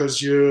vision,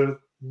 because you're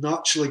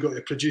naturally going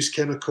to produce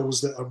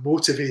chemicals that are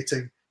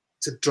motivating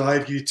to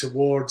drive you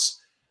towards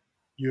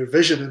your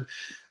vision. And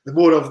the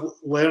more I've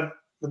learned,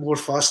 the more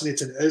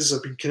fascinating it is.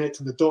 I've been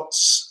connecting the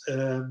dots,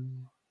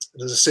 and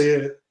as I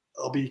say,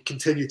 I'll be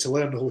continue to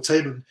learn the whole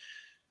time, and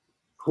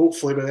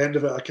hopefully by the end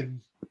of it I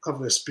can have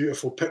this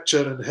beautiful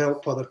picture and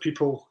help other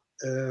people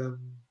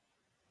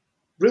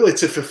really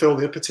to fulfill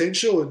their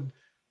potential and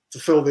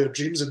fulfill their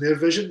dreams and their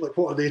vision. Like,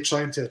 what are they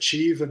trying to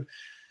achieve? And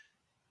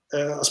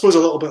I suppose a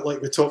little bit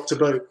like we talked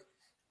about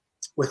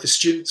with the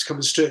students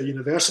coming straight out of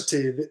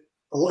university,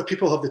 a lot of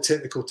people have the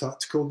technical,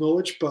 tactical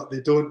knowledge, but they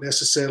don't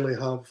necessarily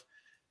have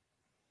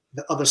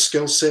the other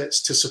skill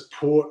sets to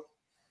support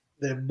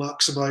them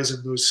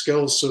maximising those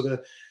skills. So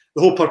the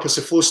whole purpose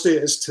of Flow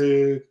State is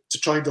to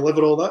try and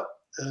deliver all that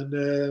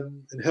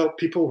and help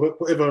people,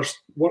 whatever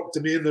work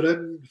domain they're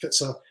in. If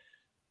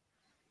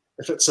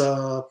it's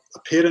a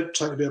parent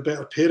trying to be a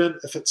better parent,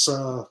 if it's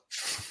a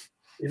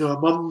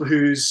mum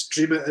whose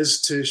dream it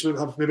is to, she might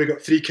have maybe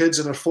got 3 kids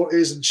in her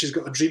 40s and she's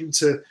got a dream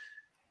to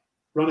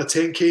run a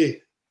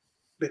 10K,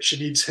 but she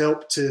needs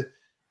help to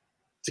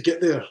get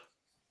there.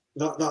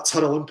 That's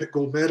her Olympic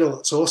gold medal.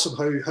 It's awesome.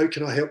 How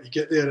can I help you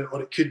get there?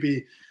 Or it could be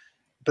a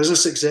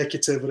business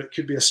executive, or it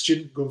could be a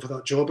student going for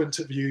that job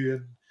interview.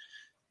 And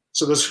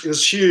so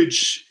there's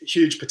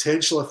huge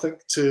potential, I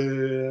think,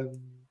 to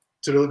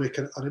really make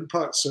an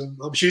impact. So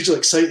I'm hugely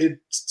excited.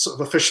 Sort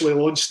of officially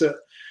launched it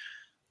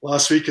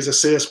last week, as I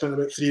say, I spent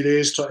about 3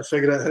 days trying to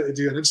figure out how to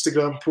do an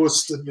Instagram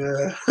post, and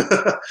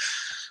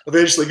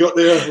eventually got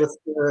there with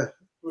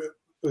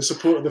the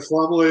support of the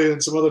family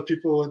and some other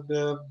people.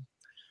 And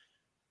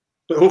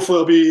but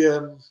hopefully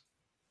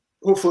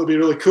it'll be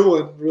really cool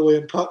and really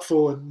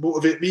impactful and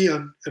motivate me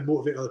and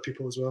motivate other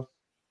people as well.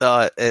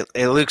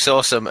 It looks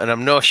awesome, and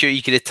I'm not sure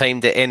you could have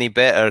timed it any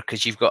better,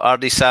 because you've got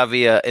Ardie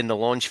Savia in the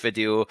launch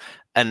video,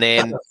 and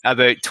then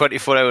about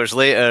 24 hours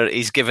later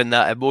he's given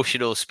that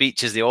emotional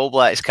speech as the All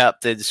Blacks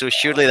captain, so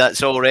surely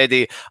that's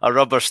already a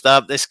rubber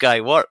stamp. This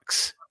guy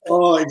works.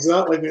 Oh,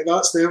 exactly, mate.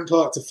 That's the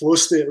impact of flow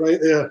state right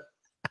there.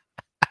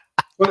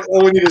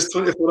 All we need is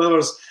 24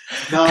 hours.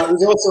 Nah, it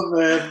was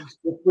awesome.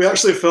 We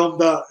actually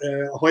filmed that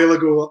a while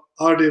ago.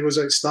 Ardie was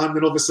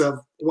outstanding. Obviously, I've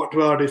worked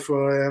with Ardie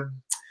for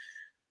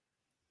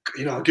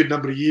a good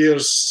number of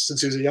years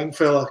since he was a young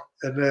fella.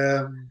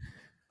 And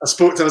I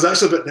spoke to him. I was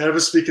actually a bit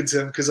nervous speaking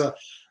to him, because I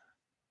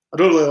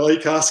don't really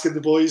like asking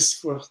the boys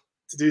to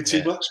do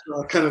too much.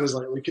 But I kind of was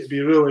like, it'd be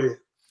really...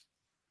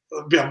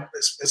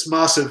 It's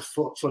massive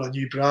for a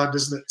new brand,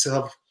 isn't it, to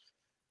have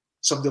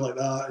somebody like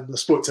that? And I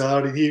spoke to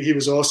Ardie. He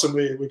was awesome.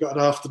 We got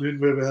an afternoon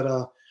where we had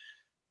a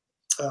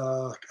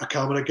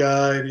camera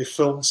guy, and he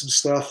filmed some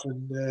stuff,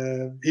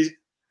 and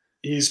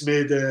he's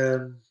made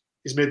the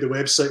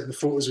website, and the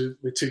photos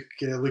we took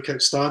look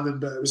outstanding.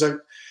 But it was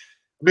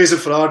amazing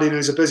for Ardie.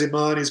 He's a busy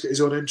man. He's got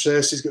his own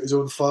interests. He's got his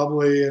own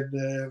family,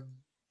 and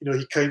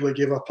he kindly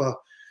gave up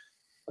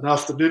an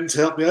afternoon to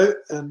help me out.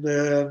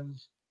 And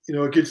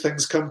good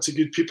things come to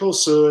good people.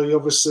 So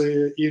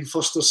obviously Ian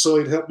Foster saw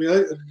he'd help me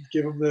out and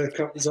gave him the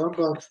captain's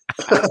armband.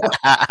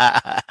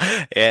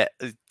 Yeah,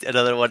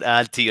 another one to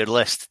add to your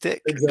list.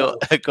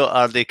 Exactly.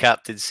 Got Ardie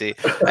captaincy.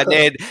 And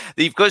then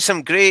you've got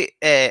some great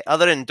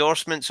other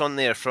endorsements on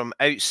there from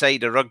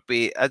outside of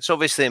rugby. It's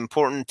obviously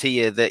important to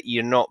you that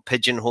you're not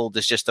pigeonholed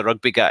as just a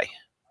rugby guy.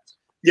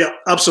 Yeah,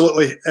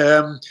 absolutely.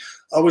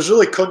 I was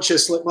really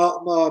conscious, like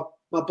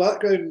my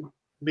background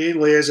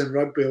mainly is in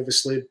rugby,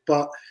 obviously,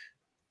 but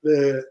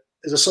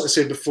as I sort of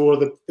said before,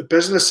 the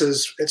business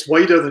it's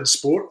wider than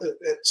sport.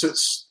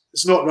 It's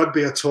not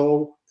rugby at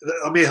all.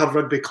 I may have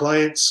rugby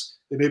clients.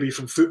 They may be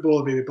from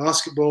football, maybe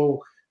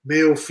basketball,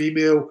 male,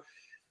 female,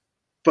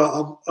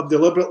 but I'm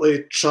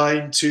deliberately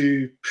trying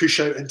to push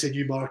out into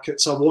new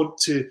markets. I want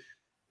to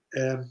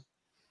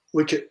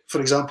look at,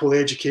 for example, the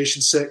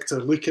education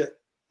sector. Look at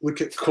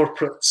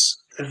corporates,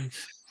 and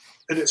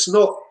it's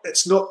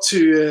not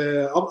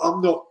too.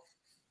 I'm not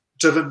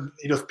driven,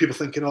 people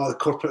thinking, the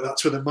corporate,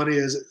 that's where the money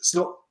is. It's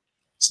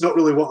not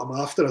really what I'm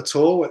after at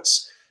all.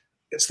 It's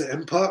the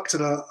impact,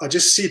 and I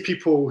just see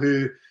people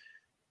who,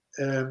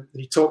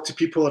 you talk to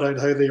people around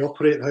how they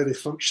operate and how they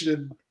function,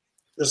 and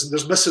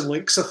there's missing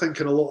links, I think,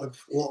 in a lot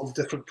of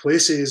different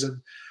places.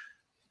 And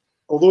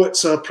although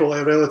it's probably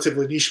a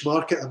relatively niche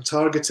market I'm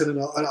targeting,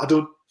 and I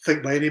don't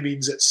think by any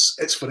means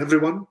it's for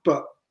everyone,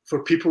 but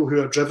for people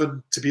who are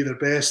driven to be their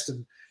best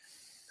and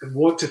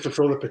want to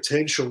fulfill their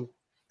potential,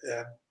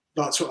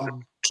 that's what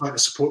I'm trying to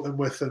support them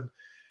with. And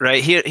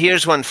right,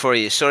 here's one for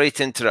you. Sorry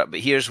to interrupt, but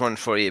here's one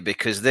for you,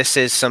 because this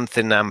is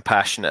something I'm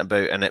passionate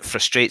about, and it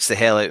frustrates the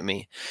hell out of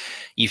me.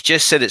 You've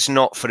just said it's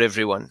not for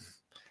everyone,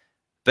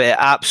 but it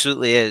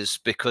absolutely is,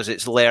 because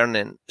it's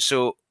learning.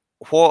 So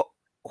what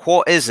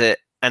is it,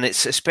 and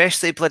it's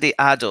especially bloody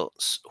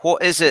adults,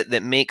 what is it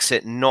that makes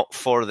it not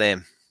for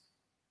them?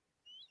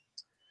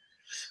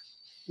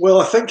 Well,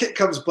 I think it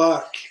comes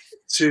back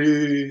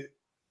to,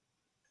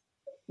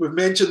 we've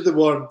mentioned the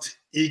word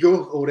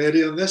ego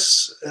already on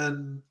this,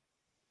 and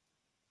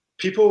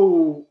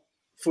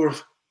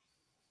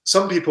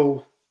some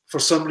people for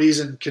some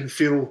reason can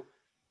feel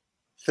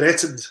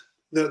threatened.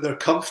 They're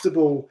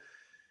comfortable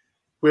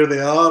where they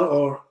are,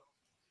 or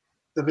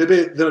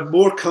they're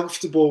more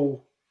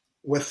comfortable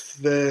with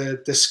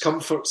the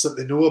discomforts that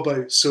they know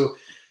about. So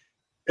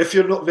if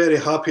you're not very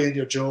happy in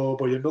your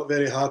job, or you're not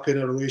very happy in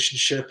a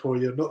relationship, or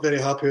you're not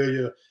very happy how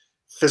you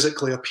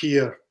physically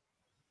appear,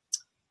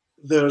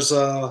 there's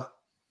a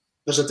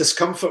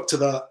discomfort to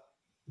that,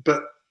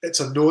 but it's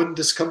a known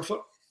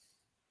discomfort.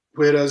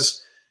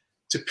 Whereas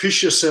to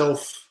push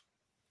yourself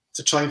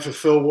to try and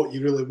fulfill what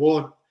you really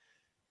want,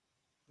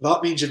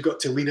 that means you've got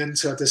to lean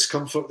into a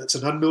discomfort that's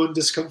an unknown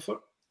discomfort.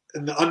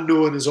 And the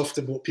unknown is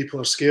often what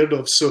people are scared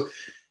of. So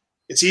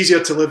it's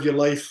easier to live your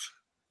life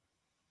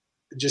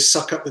and just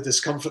suck up the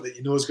discomfort that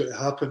you know is going to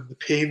happen, the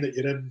pain that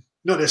you're in,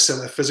 not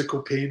necessarily a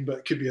physical pain, but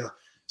it could be a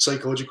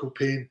psychological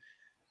pain.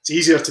 It's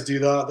easier to do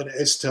that than it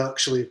is to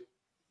actually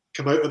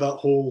come out of that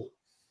hole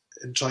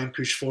and try and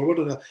push forward.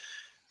 And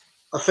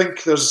I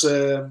think there's,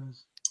 I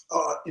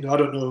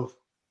don't know,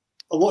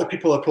 a lot of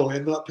people are probably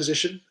in that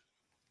position.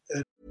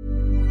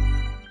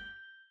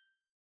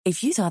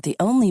 If you thought the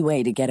only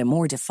way to get a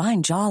more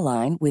defined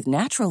jawline with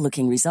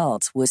natural-looking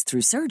results was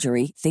through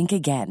surgery, think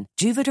again.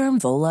 Juvederm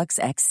Volux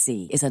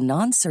XC is a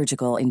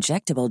non-surgical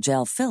injectable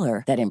gel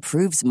filler that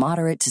improves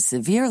moderate to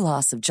severe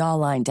loss of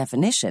jawline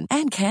definition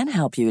and can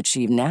help you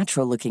achieve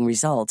natural-looking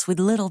results with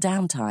little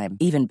downtime.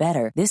 Even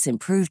better, this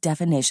improved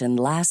definition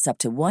lasts up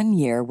to 1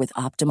 year with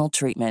optimal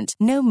treatment.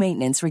 No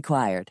maintenance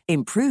required.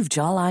 Improve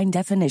jawline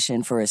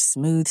definition for a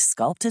smooth,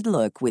 sculpted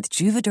look with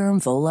Juvederm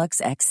Volux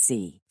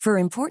XC. For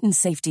important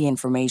safety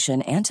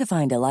information and to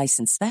find a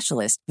licensed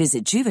specialist,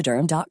 visit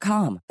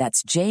Juvederm.com.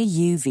 That's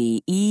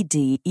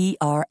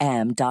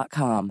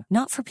JUVEDERM.com.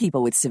 Not for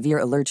people with severe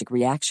allergic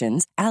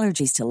reactions,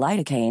 allergies to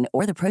lidocaine,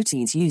 or the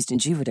proteins used in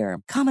Juvederm.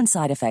 Common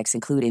side effects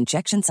include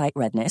injection site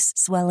redness,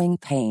 swelling,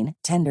 pain,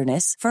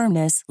 tenderness,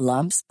 firmness,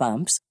 lumps,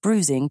 bumps,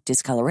 bruising,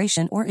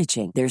 discoloration, or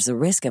itching. There's a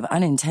risk of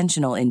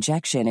unintentional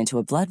injection into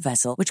a blood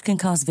vessel, which can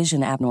cause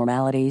vision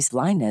abnormalities,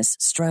 blindness,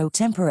 stroke,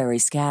 temporary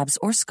scabs,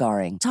 or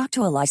scarring. Talk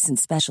to a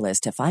licensed specialist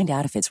to find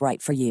out if it's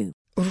right for you.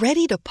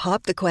 Ready to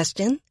pop the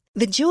question?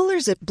 The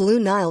jewelers at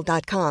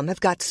BlueNile.com have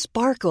got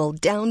sparkle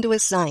down to a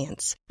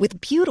science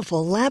with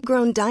beautiful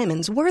lab-grown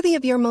diamonds worthy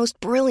of your most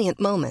brilliant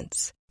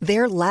moments.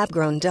 Their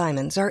lab-grown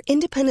diamonds are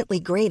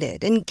independently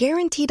graded and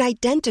guaranteed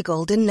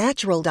identical to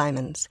natural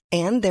diamonds,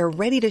 and they're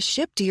ready to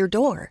ship to your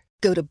door.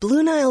 Go to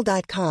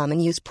BlueNile.com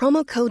and use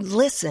promo code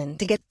LISTEN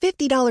to get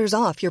 $50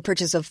 off your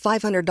purchase of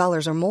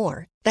 $500 or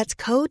more. That's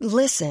code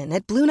LISTEN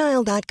at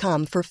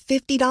BlueNile.com for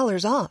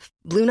 $50 off.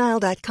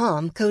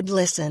 BlueNile.com, code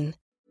LISTEN.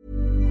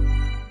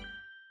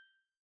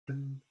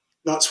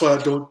 That's why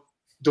I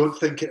don't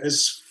think it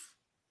is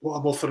what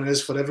I'm offering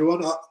is for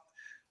everyone. I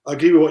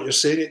agree with what you're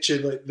saying,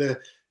 actually. Like the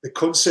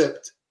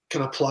concept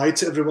can apply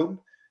to everyone,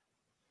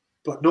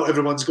 but not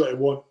everyone's got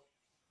to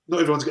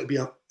be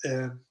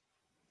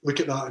look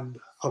at that and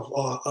have,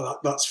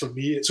 that's for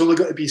me. It's only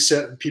got to be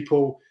certain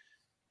people,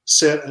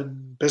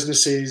 certain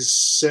businesses,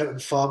 certain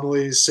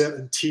families,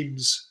 certain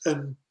teams,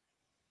 and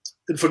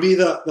for me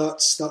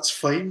that's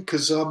fine,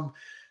 because I'm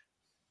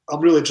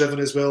really driven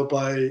as well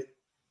by,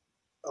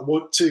 I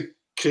want to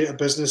create a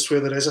business where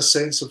there is a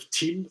sense of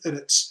team, and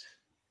it's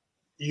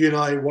you and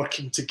I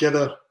working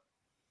together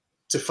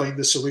to find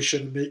the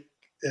solution and make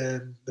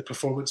the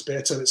performance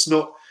better. It's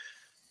not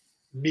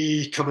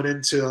me coming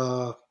into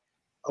a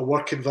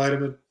work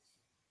environment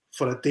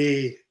for a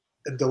day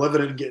and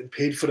delivering and getting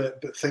paid for it,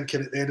 but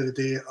thinking at the end of the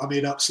day, I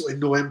made absolutely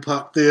no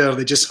impact there.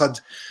 They just had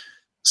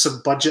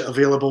some budget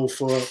available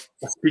for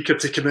a speaker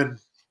to come in.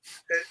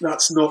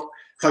 That's not,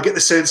 if I get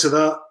the sense of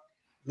that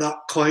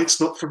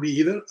client's not for me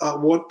either. I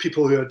want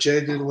people who are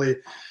genuinely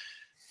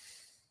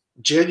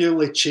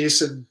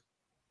chasing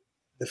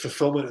the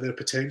fulfillment of their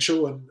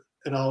potential, and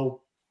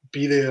I'll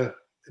be there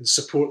and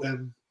support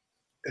them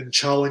and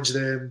challenge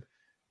them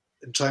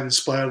and try and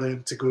inspire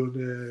them to go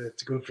and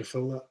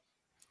fulfill that.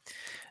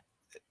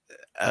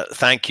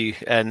 Thank you,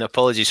 and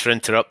apologies for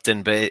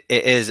interrupting, but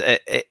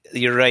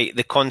you're right,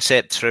 the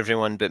concept's for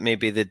everyone, but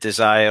maybe the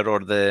desire or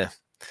the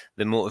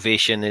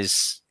motivation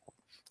is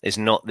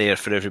not there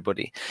for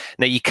everybody.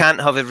 Now, you can't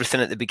have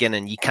everything at the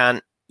beginning. You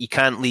can't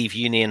leave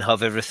uni and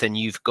have everything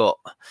you've got.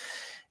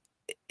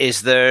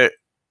 Is there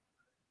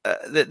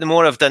the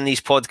more I've done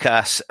these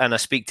podcasts and I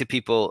speak to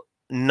people,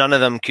 none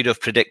of them could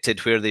have predicted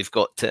where they've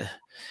got to.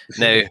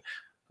 Now,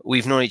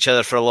 we've known each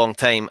other for a long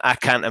time. I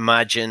can't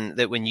imagine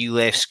that when you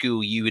left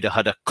school, you would have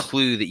had a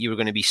clue that you were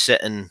going to be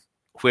sitting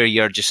where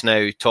you're just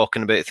now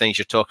talking about things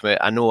you're talking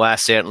about. I know I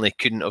certainly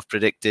couldn't have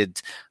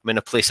predicted. I'm in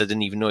a place I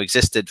didn't even know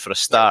existed for a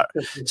start.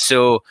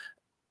 So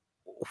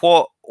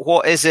what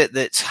is it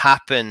that's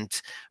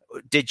happened?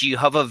 Did you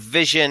have a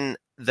vision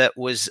that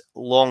was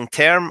long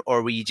term,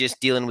 or were you just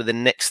dealing with the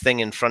next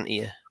thing in front of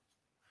you?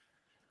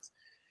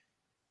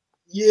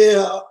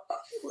 Yeah,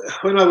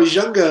 when I was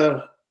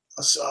younger,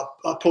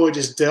 I probably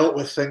just dealt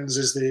with things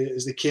as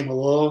they came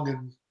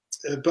along,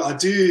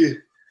 but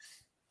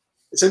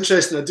it's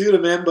interesting. I do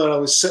remember I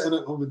was sitting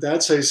at Mum and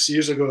Dad's house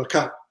years ago.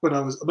 I might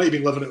have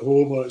been living at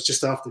home, or it's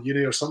just after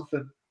uni or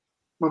something.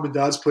 Mum and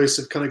Dad's place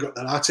had kind of got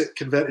their attic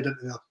converted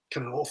into a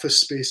kind of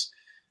office space.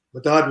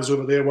 My dad was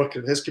over there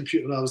working on his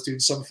computer, and I was doing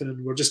something, and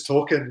we were just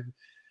talking.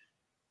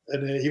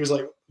 And he was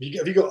like,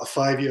 "Have you got a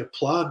 5-year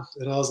plan?"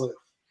 And I was like,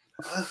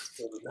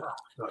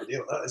 "No idea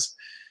what that is."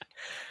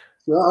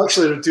 So I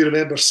actually do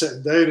remember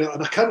sitting down,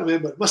 and I can't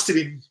remember. It must have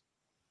been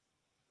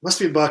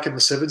back in the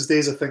Sevens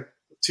days, I think,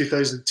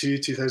 2002,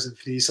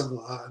 2003, something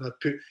like that. And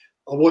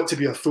I want to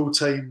be a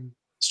full-time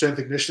strength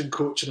and conditioning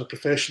coach and a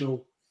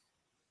professional.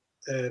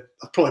 I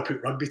probably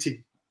put rugby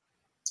team,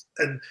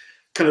 and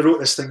kind of wrote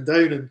this thing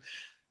down. And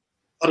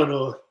I don't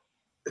know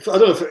if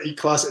you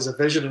class it as a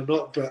vision or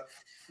not, but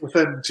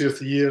within 2 or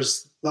 3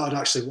 years, that had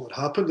actually what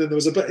had happened. And there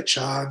was a bit of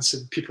chance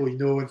and people you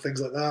know and things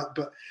like that.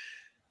 But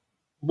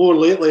more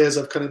lately, as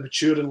I've kind of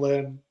matured and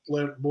learned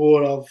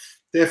more, I've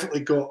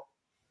definitely got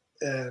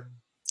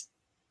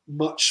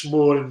much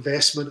more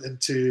investment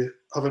into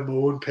having my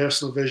own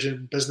personal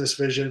vision, business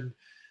vision,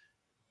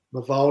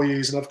 my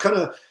values. And I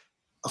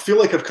feel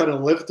like I've kind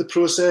of lived the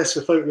process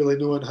without really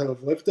knowing how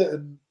I've lived it.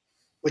 And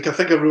like I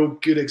think a real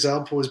good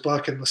example was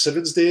back in my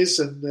sevens days,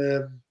 and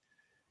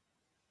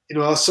you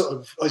know, I sort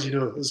of, as you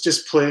know, I was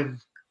just playing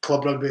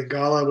club rugby in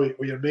Gala with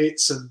your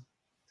mates, and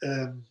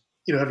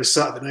you know, every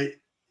Saturday night,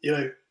 you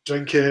know,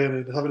 drinking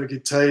and having a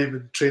good time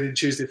and training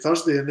Tuesday,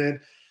 Thursday, and then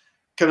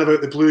kind of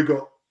out the blue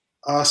got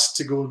asked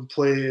to go and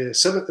play in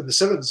the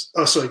sevens.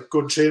 Oh, sorry, go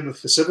and train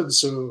with the sevens.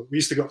 So we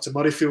used to go up to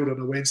Murrayfield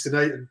on a Wednesday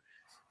night and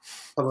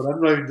have a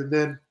run round, and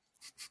then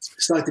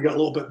it started to get a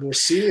little bit more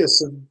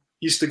serious, and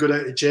used to go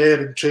down to Ger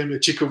and train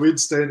with Chico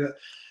Woods down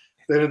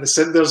in the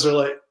Cinders with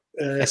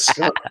like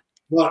Scott,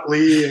 Mark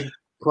Lee and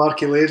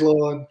Clarky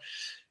Laidlaw, and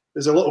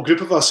there's a little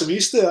group of us, and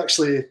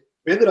we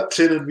ended up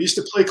training. We used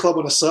to play club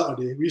on a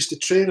Saturday. We used to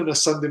train on a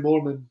Sunday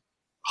morning,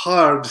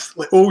 hard,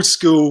 like old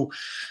school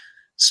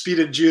speed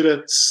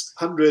endurance,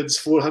 100s,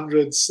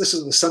 400s. This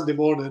is on a Sunday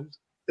morning.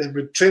 Then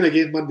we'd train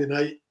again Monday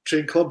night,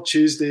 train club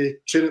Tuesday,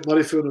 train at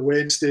Murrayfield on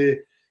Wednesday,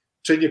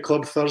 train your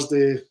club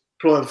Thursday,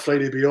 probably on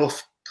Friday be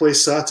off, play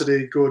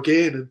Saturday, go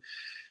again.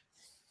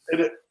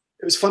 And it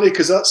was funny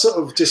because that sort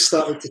of just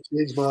started to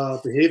change my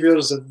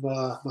behaviours and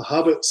my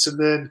habits. And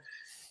then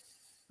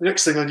the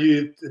next thing I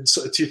knew in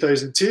sort of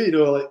 2002, you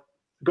know, like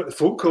I got the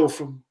phone call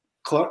from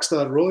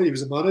Clarkstar Roy. He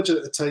was a manager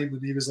at the time,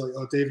 and he was like,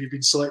 "Oh, Dave, you've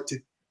been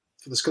selected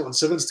for the Scotland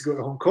Sevens to go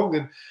to Hong Kong."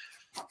 And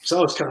so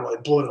I was kind of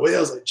like blown away. I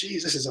was like,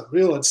 "Geez, this is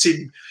unreal." I'd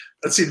seen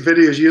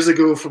videos years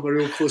ago from a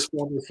real close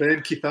family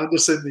friend, Keith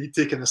Anderson, that he'd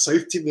taken a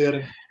South team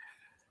there,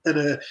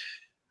 and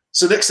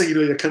so next thing you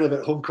know, you're kind of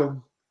at Hong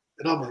Kong,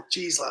 and I'm like,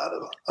 "Geez, like,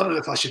 I don't know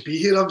if I should be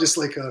here. I'm just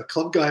like a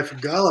club guy from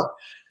Gala.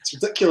 It's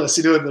ridiculous,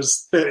 you know." And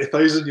there's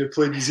 30,000. You're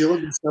playing New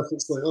Zealand and stuff.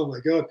 It's like, oh my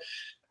god.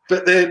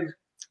 But then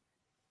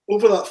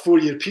over that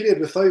 4-year period,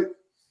 without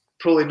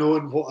probably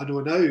knowing what I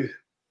know now,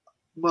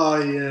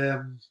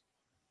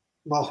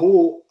 my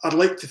whole, I'd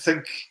like to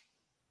think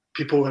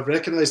people have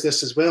recognised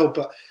this as well,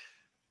 but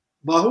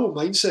my whole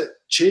mindset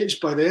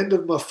changed by the end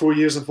of my 4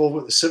 years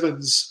involvement with the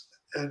Sevens,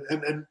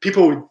 and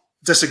people would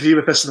disagree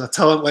with this on a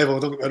talent level,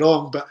 don't get me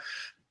wrong, but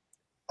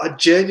I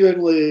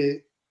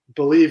genuinely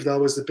believed I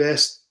was the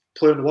best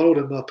player in the world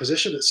in my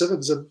position at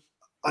Sevens, and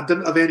I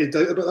didn't have any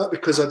doubt about that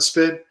because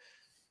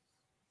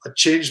I'd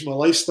changed my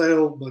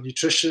lifestyle, my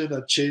nutrition,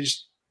 I'd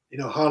changed, you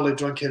know, hardly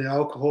drank any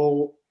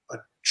alcohol, I'd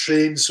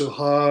trained so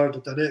hard,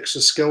 I'd done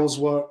extra skills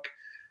work,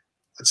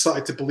 I'd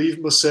started to believe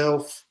in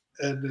myself,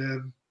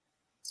 and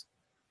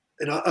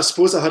I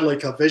suppose I had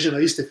like a vision. I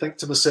used to think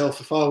to myself,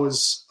 if I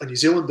was a New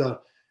Zealander,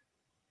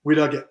 would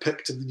I get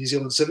picked in the New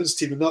Zealand Sevens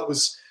team? And that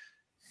was,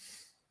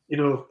 you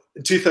know,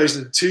 in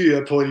 2002,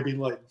 I'd probably been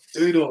like,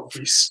 do not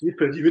be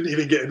stupid. You wouldn't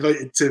even get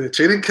invited to the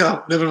training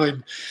camp, never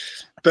mind.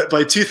 But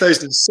by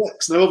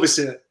 2006, now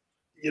obviously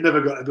you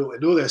never got to be able to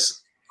know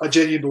this, I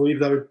genuinely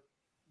believed I would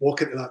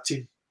walk into that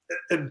team.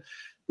 And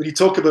when you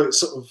talk about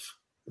sort of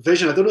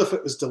vision, I don't know if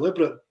it was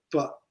deliberate,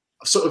 but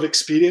I've sort of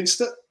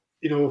experienced it.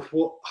 You know,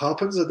 what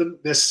happens. I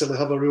didn't necessarily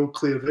have a real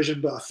clear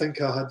vision, but I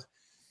think I had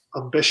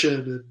ambition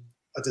and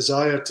a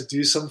desire to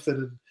do something.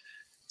 And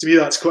to me,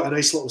 that's quite a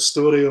nice little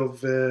story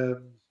of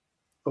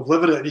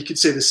living it. And you could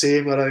say the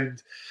same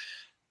around,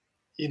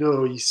 you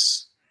know,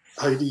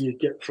 how do you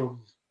get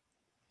from,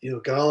 you know,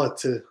 Gala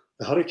to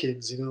the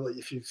Hurricanes? You know, like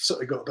if you've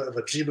sort of got a bit of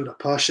a dream and a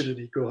passion and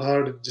you go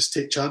hard and just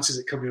take chances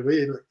that come your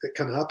way, and it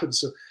can happen.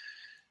 So,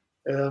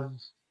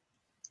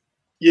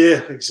 yeah, I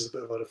think it's just a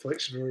bit of a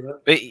reflection really,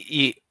 that. But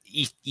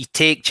you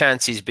take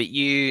chances, but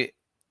you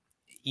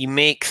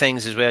make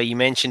things as well. You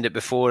mentioned it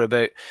before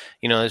about,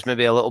 you know, there's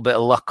maybe a little bit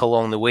of luck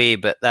along the way,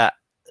 but that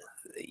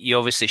you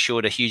obviously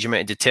showed a huge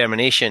amount of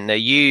determination. Now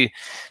you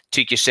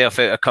took yourself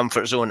out of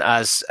comfort zone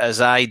as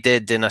I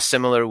did in a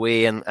similar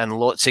way, and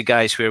lots of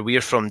guys where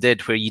we're from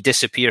did, where you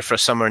disappear for a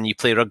summer and you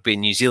play rugby in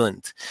New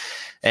Zealand.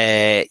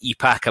 You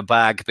pack a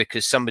bag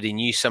because somebody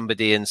knew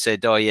somebody and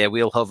said, oh yeah,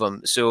 we'll have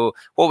them. So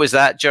what was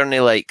that journey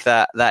like,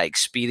 that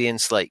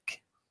experience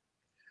like?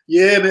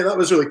 Yeah, mate, that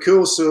was really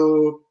cool.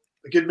 So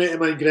a good mate of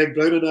mine, Greg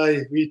Brown, and I,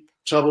 we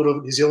travelled over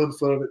to New Zealand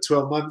for about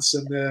 12 months,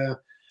 and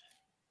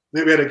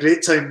mate, we had a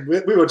great time.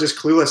 We were just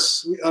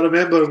clueless. I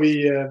remember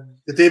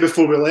the day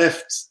before we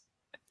left,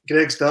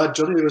 Greg's dad,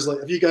 Johnny, was like,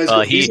 have you guys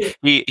got visas?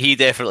 He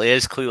definitely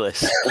is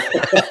clueless.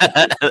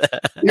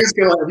 He was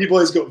kind of like, have you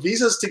boys got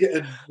visas to get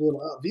in? We were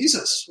like,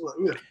 visas? We're like,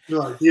 we had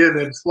no idea. And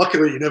then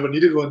luckily you never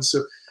needed one.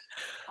 So,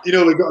 you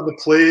know, we got on the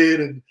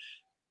plane and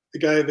the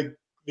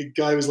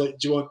guy was like,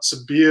 do you want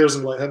some beers?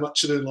 And we're like, how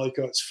much? And then like,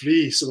 oh, it's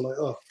free. So we're like,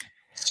 oh,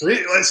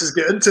 sweet, let's just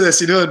get into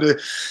this, you know. And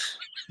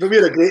but we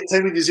had a great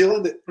time in New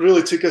Zealand. It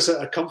really took us out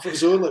of our comfort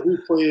zone. Like we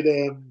played,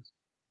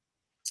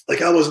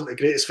 like I wasn't the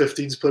greatest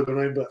 15s player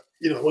around, but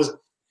you know, it wasn't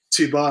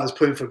too bad. I was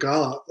playing for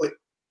Gala. Like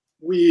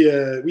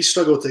we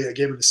struggled to get a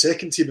game in the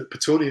second team at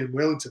Petone in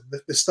Wellington.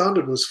 The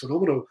standard was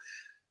phenomenal.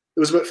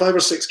 There was about 5 or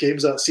 6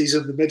 games that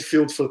season. The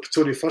midfield for the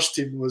Petone first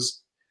team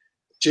was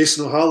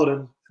Jason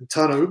O'Halloran and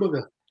Tana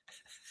Umaga.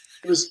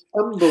 It was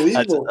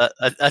unbelievable.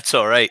 That's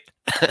all right.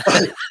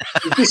 I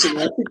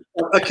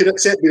could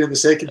accept being in the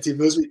second team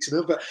those weeks, you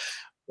know. But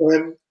we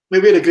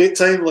had a great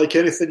time. Like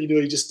anything, you know,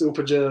 you just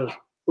opened your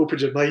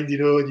mind, you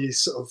know, and you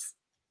sort of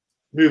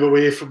move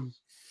away from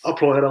I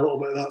probably had a little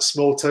bit of that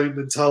small town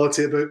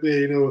mentality about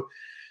me,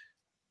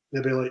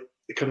 maybe like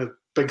the kind of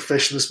big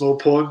fish in the small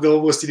pond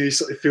almost, you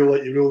sort of feel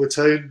like you rule the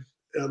town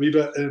a wee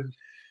bit. And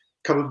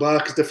coming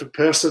back as a different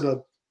person, I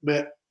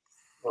met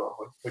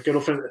my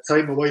girlfriend at the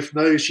time, my wife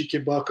now, she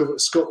came back over to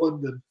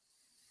Scotland,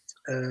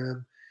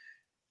 and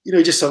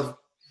you just have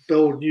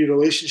build new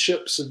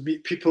relationships and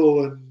meet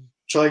people and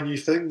try new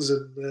things.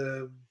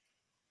 And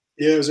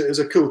it was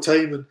a cool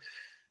time. And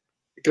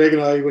Greg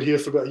and I were here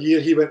for about a year.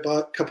 He went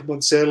back a couple of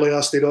months early.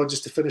 I stayed on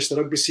just to finish the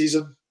rugby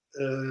season.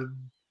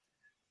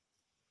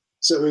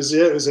 So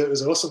it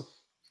was awesome.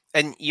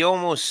 And you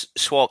almost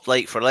swapped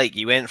like for like.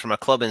 You went from a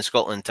club in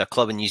Scotland to a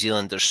club in New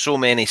Zealand. There's so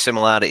many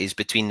similarities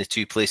between the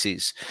two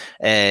places.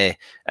 And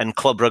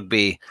club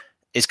rugby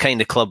is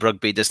kind of club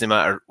rugby, doesn't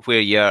matter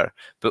where you are.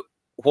 But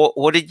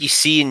what did you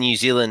see in New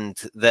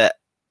Zealand that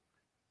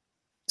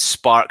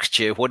sparked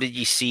you? What did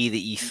you see that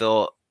you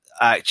thought,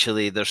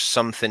 actually, there's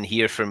something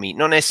here for me?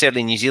 Not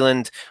necessarily New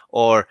Zealand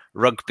or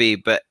rugby,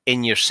 but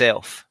in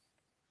yourself.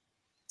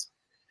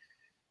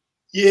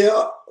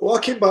 Yeah, well, I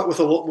came back with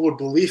a lot more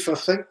belief. I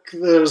think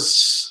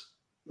there's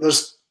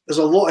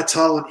a lot of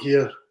talent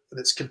here, and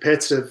it's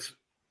competitive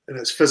and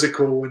it's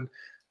physical. And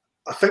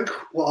I think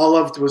what I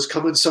loved was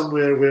coming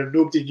somewhere where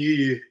nobody knew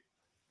you,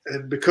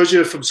 and because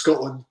you're from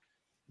Scotland,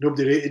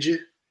 nobody rated you.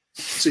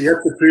 So you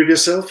had to prove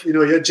yourself.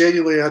 You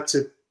genuinely had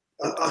to.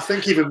 I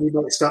think even we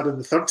might start in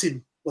the third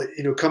team. Like,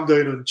 come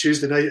down on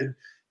Tuesday night and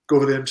go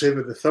over there and train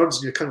with the thirds,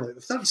 and you're kind of like,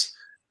 the thirds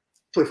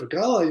play for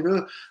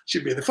Gala,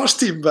 should be in the first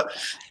team, but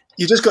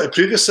you just got to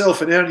prove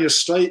yourself and earn your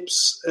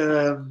stripes,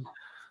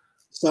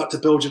 start to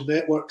build your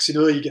networks,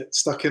 you get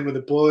stuck in with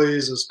the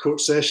boys, there's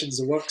court sessions,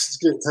 the works, it's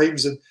great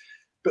times.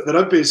 But the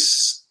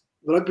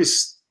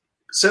rugby's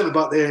certainly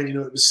back then,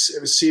 it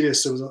was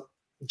serious.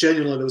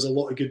 Genuinely, there was a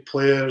lot of good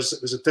players.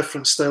 It was a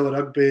different style of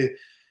rugby.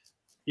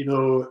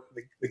 The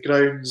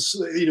grounds,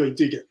 you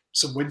do get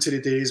some wintry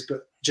days,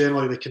 but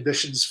generally the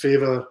conditions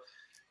favour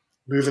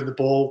moving the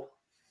ball.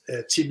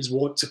 Teams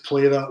want to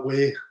play that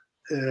way.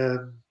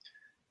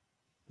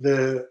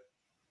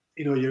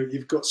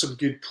 You've got some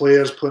good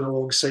players playing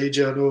alongside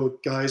you. I know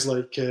guys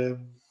like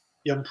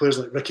young players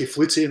like Ricky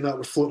Flutie and that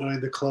were floating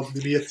around the club.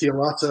 Nemia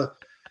Tialata,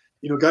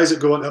 guys that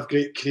go on to have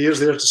great careers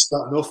there just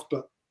starting off,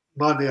 but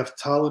man, they have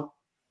talent.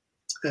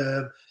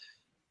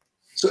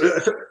 So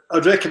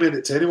I'd recommend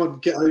it to anyone.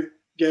 Get out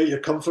your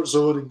comfort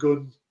zone and go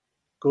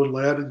and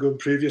learn and go and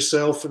prove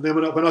yourself. And then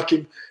when I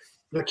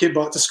came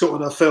back to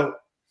Scotland, I felt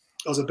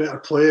I was a better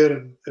player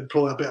and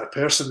probably a better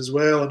person as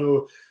well. I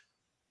know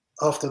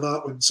after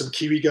that, when some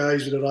Kiwi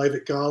guys would arrive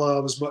at Gala, I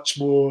was much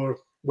more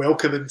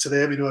welcoming to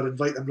them. I'd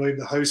invite them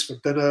round the house for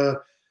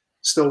dinner.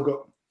 Still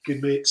got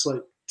good mates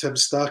like Tim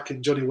Stack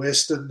and Johnny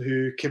Weston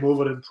who came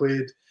over and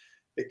played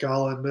at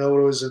Gala and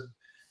Melrose.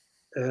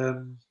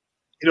 And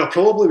I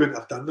probably wouldn't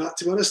have done that,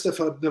 to be honest. If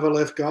I'd never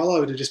left Gala, I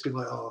would have just been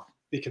like, oh,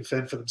 they can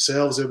fend for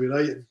themselves, they'll be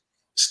right, and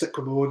stick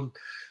with my own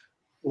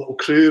little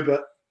crew.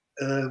 But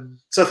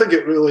so I think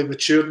it really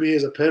matured me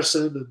as a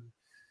person and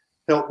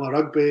helped my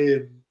rugby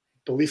and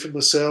belief in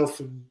myself,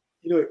 and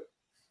it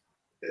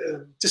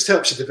just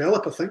helps you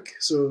develop, I think.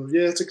 So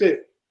yeah, it's a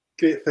great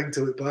thing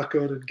to look back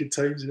on and good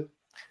times.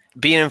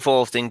 Being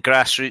involved in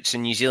grassroots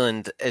in New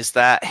Zealand, has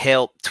that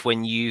helped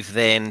when you've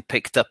then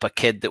picked up a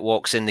kid that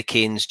walks in the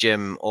Canes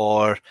gym,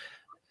 or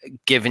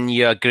given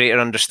you a greater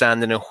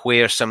understanding of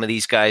where some of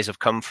these guys have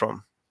come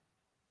from?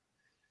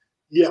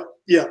 Yeah.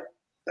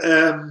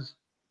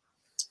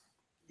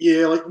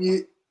 Like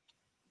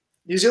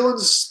New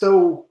Zealand's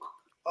still,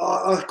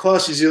 our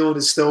class New Zealand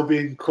is still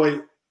being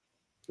quite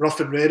rough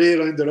and ready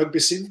around the rugby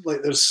scene.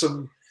 Like there's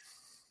some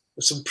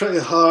pretty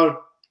hard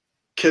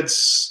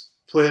kids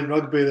playing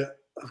rugby that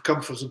have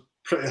come from some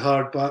pretty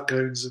hard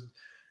backgrounds.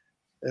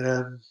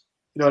 And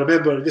I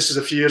remember, this was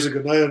a few years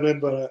ago now, I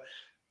remember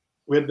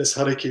we had this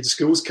Hurricane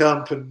Schools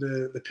camp, and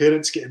the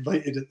parents get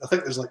invited. I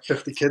think there's like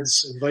 50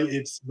 kids invited.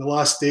 And the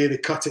last day they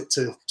cut it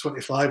to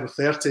 25 or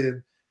 30,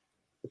 and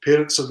the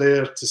parents are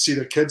there to see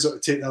their kids or to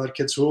take the other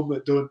kids home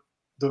that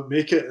don't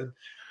make it. And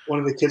one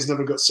of the kids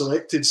never got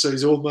selected, so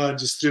his old man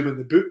just threw him in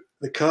the boot,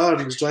 the car, and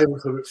he was driving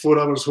for about 4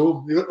 hours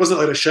home. It wasn't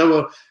like a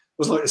shower, it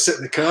wasn't like to sit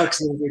in the car because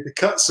they didn't make the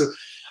cut. So,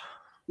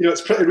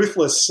 it's pretty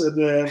ruthless,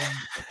 and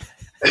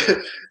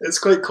it's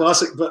quite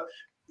classic. But,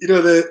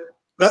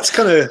 that's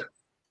kind of,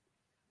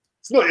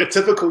 it's not your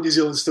typical New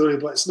Zealand story,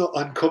 but it's not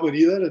uncommon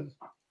either. And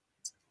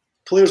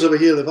players over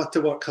here, they've had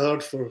to work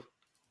hard for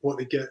what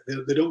they get.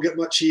 They don't get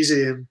much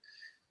easy, and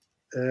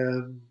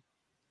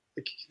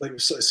like we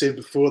sort of said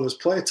before, there's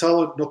plenty of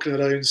talent knocking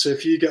around. So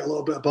if you get a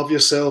little bit above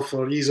yourself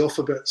or ease off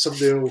a bit,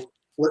 somebody will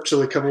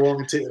literally come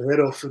along and take your head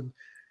off and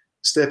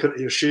step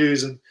into your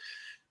shoes. And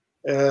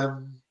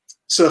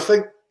so I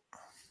think,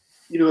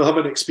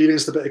 having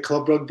experienced a bit of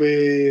club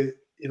rugby,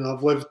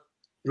 I've lived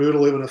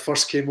rurally when I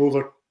first came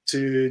over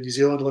to New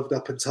Zealand. I lived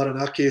up in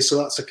Taranaki, so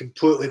that's a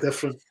completely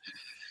different,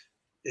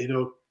 a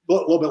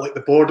little bit like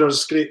the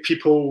Borders, great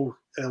people.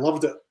 I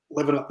loved it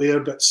living up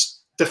there, but it's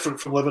different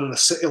from living in a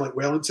city like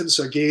Wellington.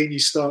 So again, you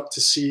start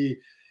to see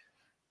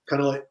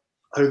kind of like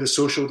how the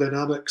social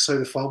dynamics, how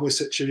the family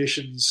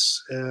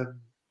situations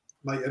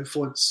might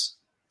influence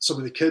some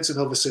of the kids, and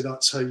obviously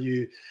that's how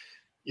you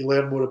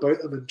learn more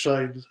about them and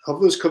try and have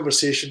those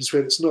conversations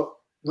where it's not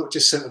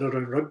just centered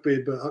around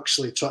rugby, but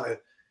actually try to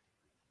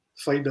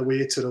find a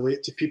way to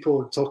relate to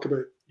people and talk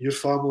about your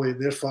family and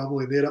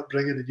their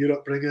upbringing and your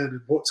upbringing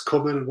and what's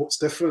common and what's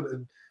different,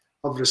 and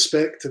have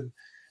respect and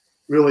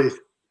really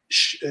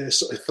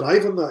sort of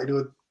thrive on that. You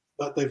know,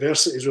 that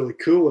diversity is really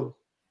cool, and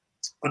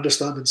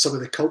understanding some of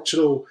the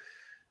cultural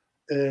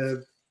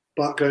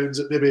backgrounds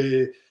that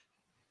maybe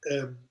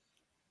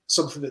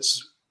something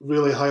that's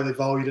really highly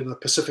valued in a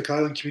Pacific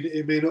Island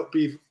community may not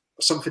be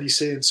something you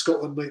say in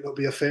Scotland might not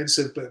be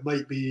offensive, but it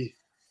might be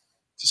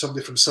to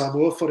somebody from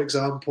Samoa, for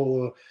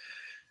example,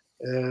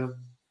 or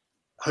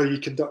how you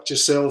conduct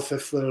yourself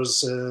if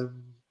there's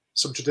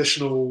some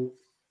traditional,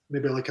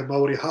 maybe like a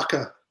Maori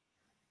haka.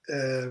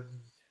 You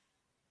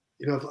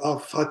know,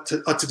 I've had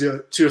to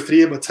do 2 or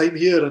 3 in my time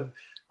here, and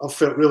I've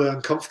felt really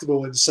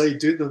uncomfortable inside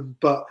doing them.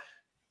 But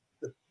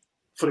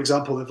for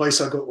example, the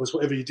advice I got was,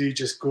 whatever you do,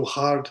 just go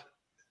hard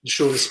and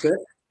show respect.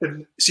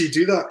 And so you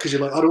do that because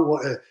you're like, I don't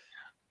want to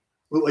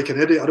look like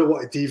an idiot. I don't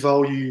want to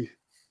devalue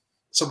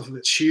something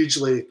that's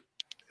hugely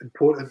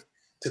important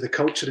to the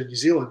culture in New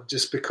Zealand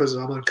just because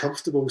I'm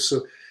uncomfortable.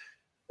 So,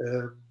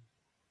 I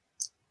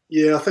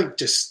think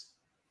just,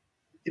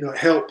 you know, it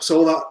helps,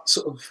 all that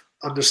sort of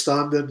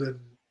understanding, and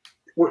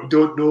what you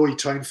don't know, you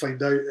try and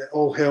find out. It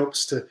all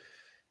helps to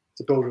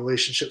build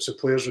relationships with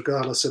players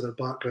regardless of their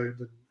background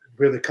and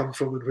where they come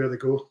from and where they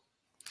go.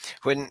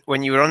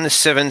 When you were on the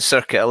Sevens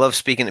circuit, I love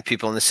speaking to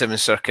people on the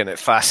Sevens circuit, and it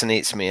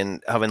fascinates me.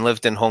 And having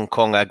lived in Hong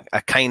Kong, I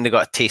kind of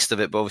got a taste of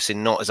it, but obviously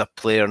not as a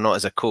player, not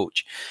as a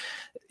coach.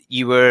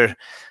 You were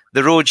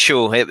the road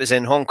show. It was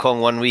in Hong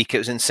Kong 1 week, it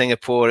was in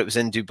Singapore, it was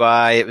in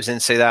Dubai, it was in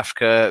South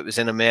Africa, it was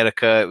in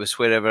America, it was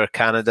wherever,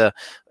 Canada.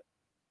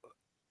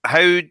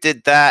 How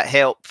did that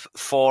help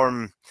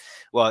form,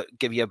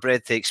 give you a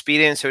breadth of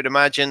experience? I would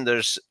imagine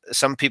there's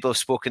some people I've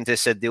spoken to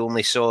said they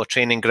only saw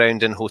training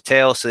ground in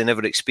hotels, so they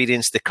never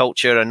experienced the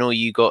culture. I know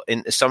you got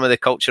into some of the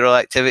cultural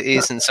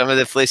activities in some of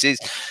the places.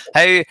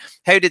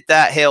 How did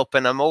that help?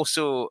 And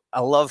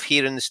I love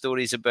hearing the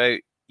stories about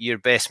your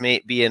best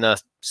mate being a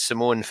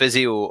Samoan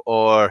physio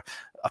or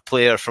a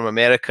player from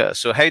America.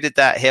 So how did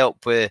that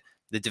help with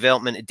the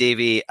development of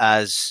Davy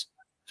as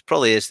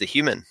the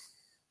human?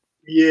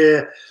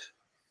 Yeah.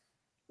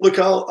 Look,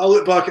 I'll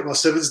look back at my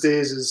Sevens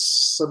days as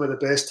some of the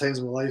best times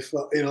of my life.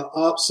 You know,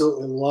 I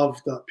absolutely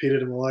loved that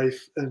period of my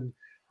life, and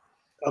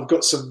I've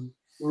got some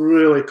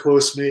really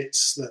close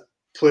mates that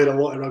played a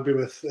lot of rugby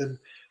with. And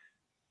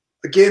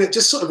again, it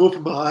just sort of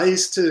opened my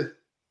eyes to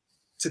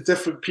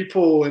different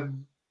people,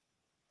 and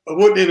I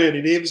won't name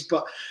any names,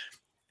 but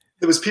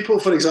there was people,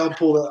 for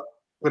example, that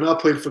when I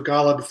played for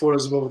Gala before I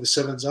was involved with the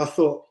Sevens, I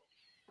thought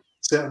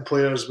certain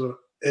players were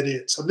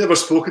idiots. I've never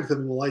spoken to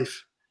them in my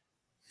life.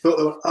 Thought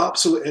they were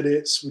absolute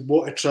idiots. Would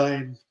want to try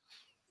and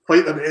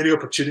fight them at any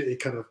opportunity,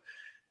 kind of.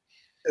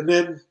 And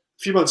then a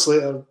few months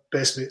later,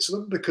 best mates with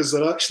them, because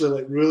they're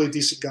actually like really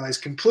decent guys,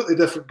 completely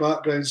different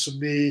backgrounds from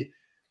me,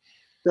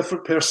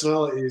 different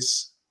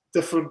personalities,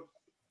 different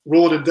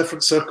rolling in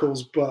different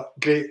circles, but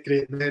great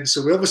men.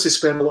 So we obviously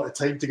spend a lot of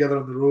time together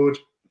on the road.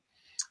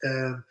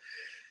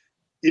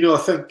 You know, I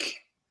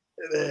think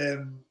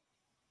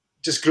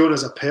just growing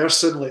as a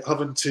person, like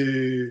having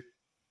to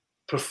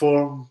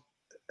perform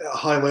at a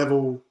high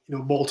level, you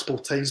know, multiple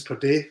times per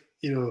day.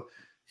 You know,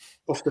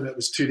 often it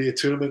was 2-day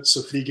tournaments,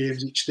 so 3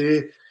 games each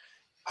day.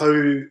 How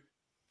in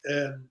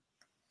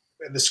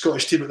the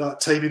Scottish team at that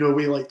time, you know,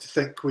 we like to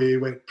think we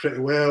went pretty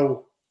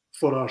well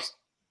for our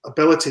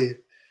ability,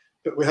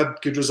 but we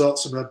had good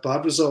results and we had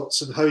bad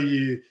results, and how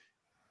you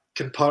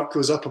can park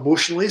those up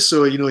emotionally.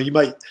 So, you know, you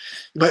might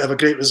have a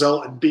great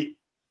result and beat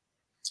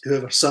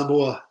whoever,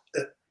 Samoa,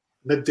 at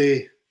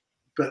midday,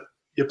 but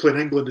you're playing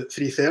England at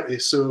 3:30,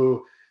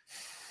 so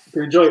you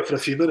can enjoy it for a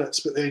few minutes,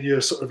 but then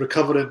you're sort of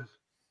recovering,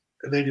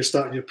 and then you're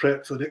starting your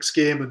prep for the next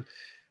game.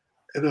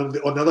 And on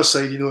the other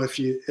side, you know, if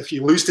you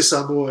lose to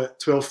Samoa at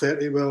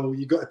 12:30, well,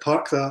 you've got to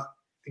park that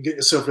and get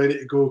yourself ready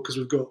to go, because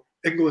we've got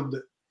England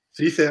at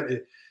 3:30.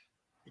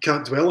 You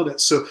can't dwell on it.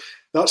 So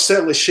that's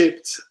certainly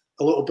shaped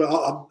a little bit.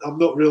 I'm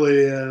not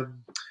really a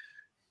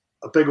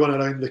big one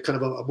around the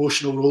kind of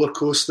emotional roller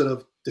coaster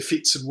of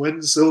defeats and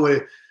wins. The only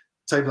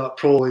time that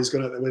probably has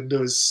gone out the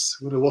window is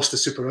when I lost the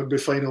Super Rugby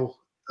final.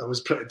 I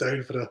was pretty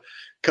down for a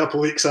couple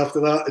of weeks after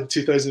that in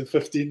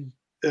 2015.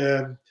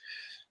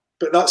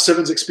 But that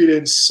Sevens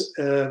experience,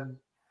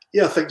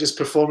 I think just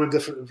performing in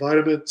different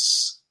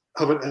environments,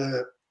 having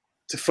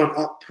to front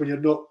up when you're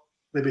not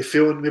maybe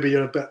feeling, maybe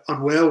you're a bit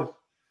unwell.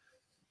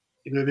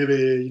 You know,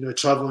 maybe, you know,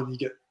 travelling, you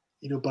get,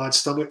 you know, bad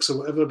stomachs or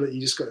whatever, but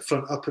you just got to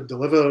front up and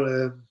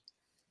deliver.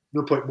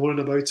 No point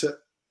moaning about it.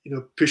 You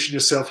know, pushing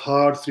yourself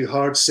hard through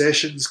hard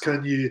sessions.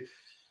 Can you,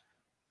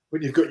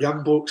 when you've got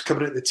young blokes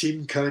coming out of the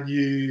team, can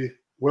you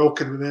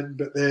welcome them in,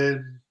 but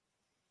then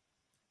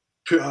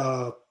put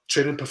a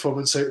training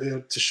performance out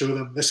there to show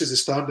them this is the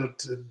standard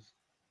and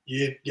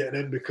you ain't getting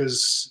in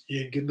because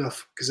you ain't good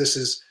enough, because this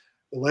is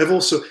the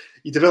level. So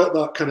you develop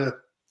that kind of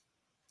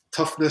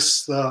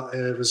toughness,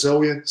 that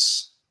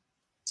resilience,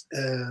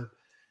 the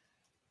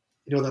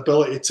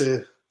ability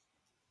to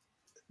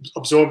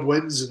absorb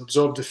wins and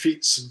absorb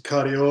defeats and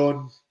carry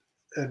on,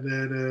 and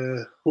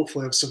then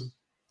hopefully have some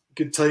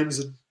good times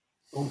in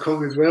Hong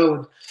Kong as well,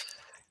 and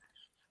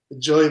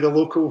enjoy the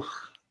local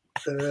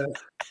pub.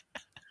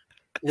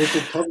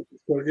 It's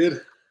quite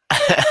good.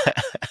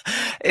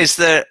 Is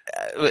there,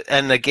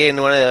 and again,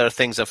 one of the other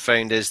things I've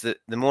found is that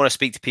the more I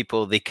speak to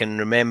people, they can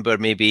remember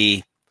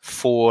maybe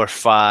 4,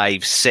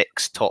 5,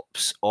 6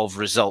 tops of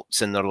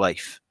results in their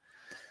life,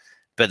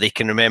 but they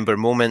can remember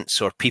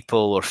moments or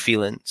people or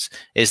feelings.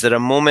 Is there a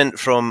moment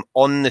from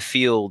on the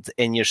field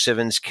in your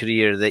Sevens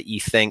career that you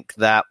think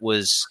that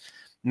was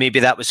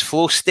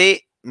flow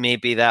state,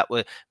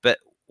 but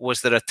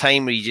was there a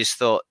time where you just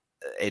thought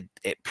it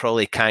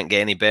probably can't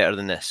get any better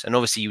than this? And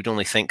obviously you would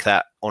only think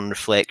that on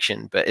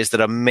reflection, but is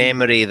there a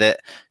memory that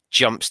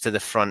jumps to the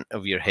front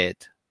of your head?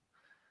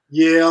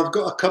 Yeah, I've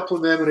got a couple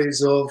of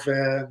memories of,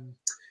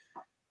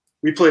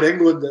 we played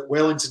England at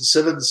Wellington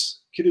Sevens.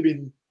 Could have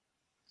been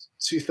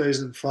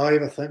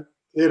 2005, I think.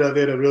 They had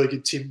a really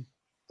good team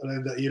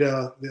around that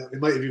era. They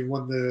might have even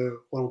won the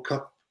World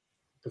Cup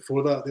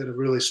before that. They had a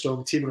really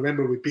strong team. I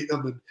remember we beat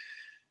them, and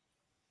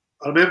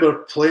I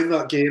remember playing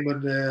that game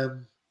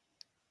and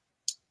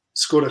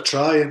scored a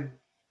try and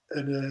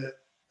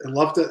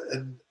loved it.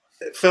 And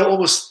it felt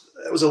almost,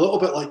 it was a little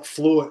bit like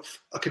flow.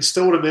 I can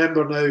still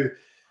remember now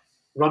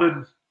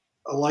running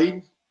a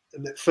line,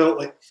 and it felt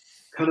like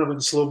kind of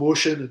in slow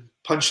motion and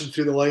punching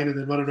through the line and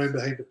then running around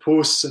behind the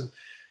posts, and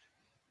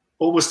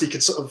almost you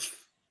could still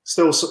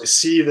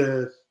see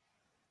that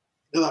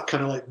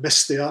kind of like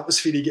misty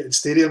atmosphere you get in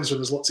stadiums when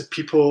there's lots of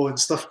people and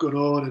stuff going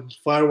on and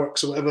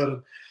fireworks or whatever,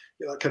 and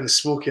that kind of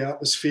smoky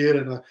atmosphere.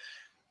 And I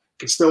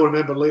can still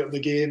remember later in the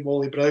game,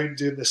 Ollie Brown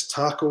doing this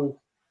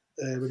tackle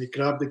when he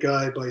grabbed the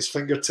guy by his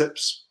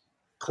fingertips,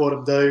 clawed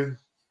him down,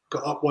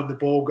 got up, won the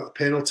ball, got a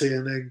penalty,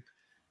 and then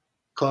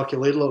Clarkie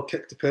Laidlaw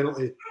kicked the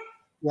penalty.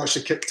 He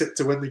actually kicked it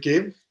to win the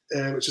game,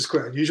 which is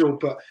quite unusual,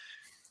 but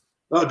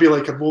that would be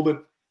like a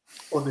moment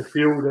on the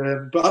field.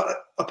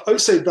 But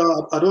outside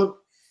that, I don't.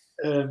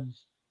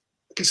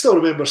 I can still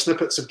remember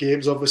snippets of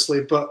games,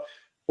 obviously, but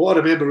what I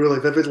remember really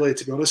vividly,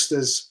 to be honest,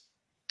 is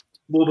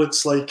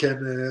moments like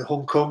in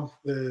Hong Kong.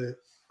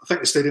 I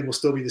think the stadium will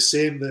still be the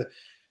same.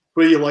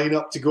 Where you line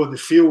up to go on the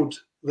field,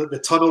 the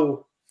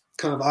tunnel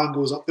kind of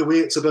angles up the way.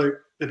 It's about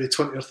maybe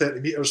 20 or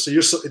 30 metres, so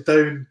you're sort of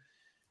down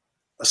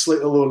a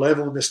slightly lower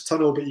level in this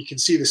tunnel, but you can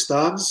see the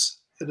stands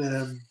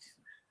and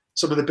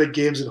some of the big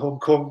games in Hong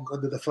Kong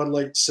under the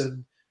floodlights.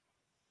 And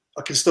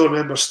I can still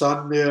remember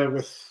standing there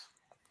with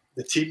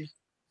the team,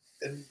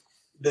 and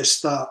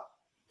that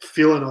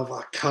feeling of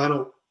I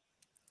cannot.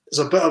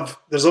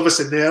 There's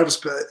obviously nerves,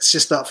 but it's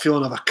just that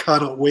feeling of I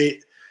cannot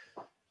wait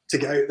to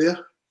get out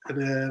there.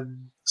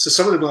 And so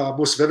some of my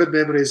most vivid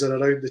memories are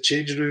around the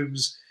changing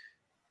rooms,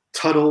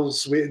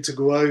 tunnels, waiting to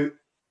go out,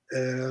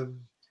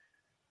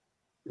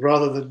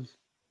 rather than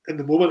in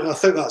the moment. And I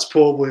think that's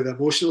probably the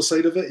emotional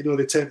side of it.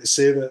 They tend to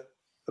say that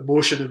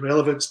emotion and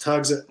relevance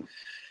tags it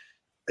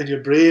in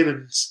your brain,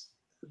 and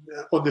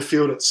on the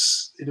field,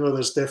 it's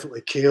there's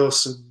definitely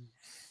chaos, and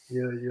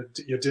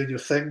you're doing your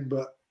thing,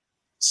 but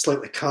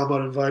slightly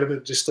calmer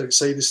environment just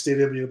outside the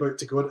stadium. You're about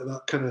to go into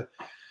that kind of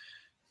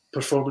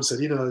performance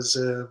arena. It's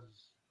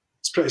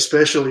pretty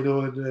special,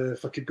 and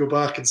if I could go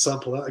back and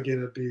sample that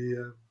again, I'd be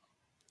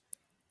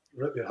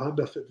rip your hand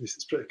off it.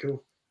 It's pretty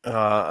cool.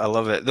 I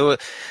love it. Though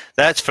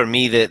that's for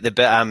me the bit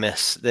I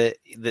miss. The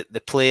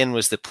playing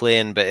was the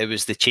playing, but it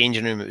was the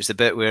changing room. It was the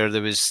bit where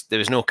there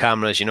was no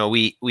cameras.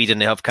 We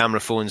didn't have camera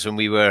phones when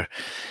we were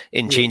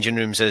in changing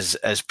rooms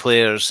as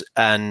players,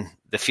 and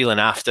the feeling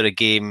after a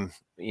game,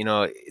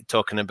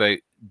 talking about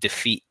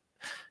defeat,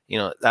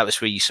 that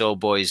was where you saw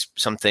boys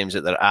sometimes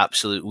at their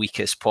absolute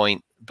weakest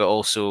point, but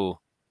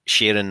also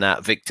sharing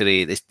that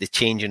victory. The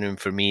changing room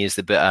for me is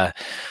the bit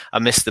I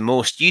miss the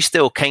most. You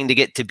still kind of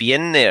get to be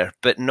in there,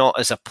 but not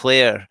as a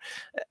player.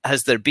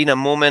 Has there been a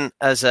moment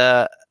as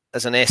an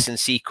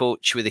S&C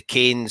coach with the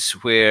Canes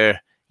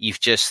where you've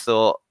just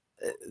thought,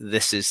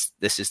 this is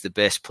the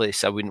best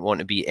place, I wouldn't want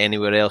to be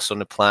anywhere else on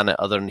the planet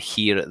other than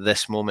here at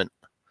this moment?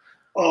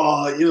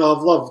 Oh,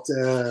 I've loved.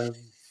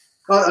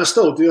 I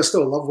still do. I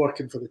still love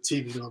working for the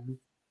team.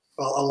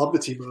 I love the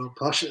team, and I'm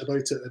passionate about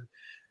it. And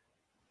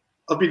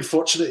I've been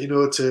fortunate,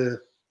 to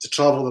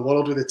travel the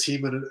world with the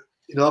team, and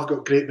I've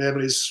got great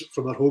memories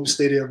from our home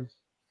stadium,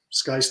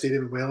 Sky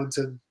Stadium in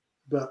Wellington.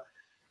 But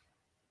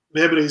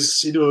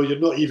memories, you're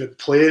not even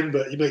playing,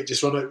 but you might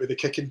just run out with a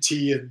kicking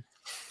tee, and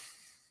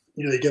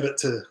you give it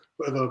to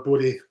whatever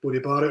Bodie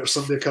Barrett or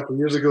somebody a couple of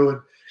years ago,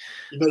 and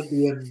you might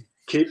be in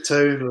Cape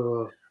Town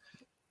or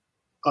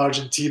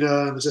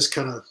Argentina, and there's this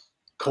kind of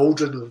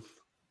cauldron of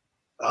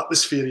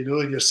atmosphere, and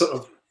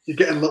you're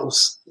getting little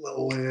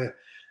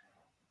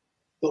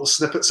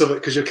snippets of it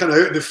because you're kind of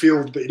out in the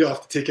field, but you don't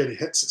have to take any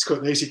hits. It's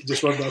quite nice. You can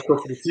just run back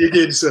off the tee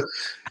again. So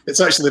it's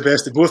actually the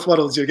best of both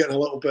worlds. You're getting a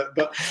little bit,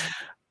 but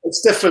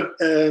it's different.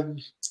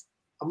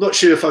 I'm not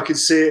sure if I could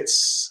say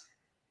it's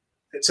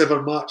it's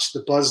ever matched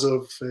the buzz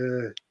of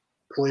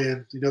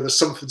playing. You know, there's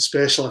something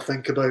special, I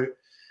think, about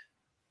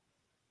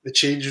the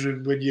changing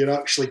room when you're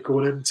actually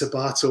going into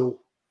battle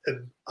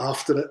and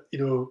after it, you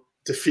know,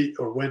 defeat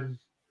or win.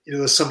 You know,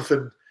 there's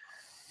something,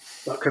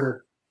 that kind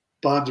of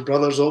band of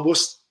brothers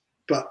almost.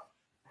 But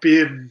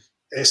being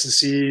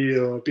S&C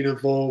or being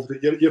involved,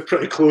 you're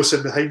pretty close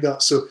in behind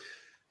that. So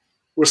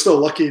we're still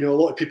lucky. You know, a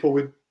lot of people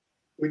wouldn't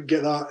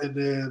get that in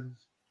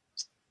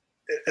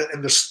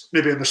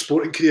their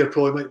sporting career,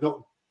 probably might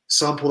not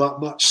sample that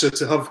much. So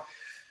to have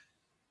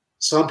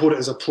sampled it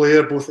as a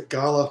player, both at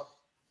Gala,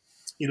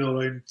 you know,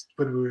 around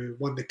when we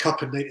won the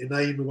Cup in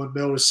 '99, we won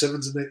Melrose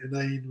Sevens in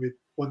 '99, we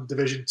won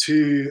Division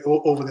 2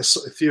 over this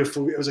sort of 3 or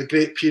 4 weeks. It was a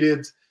great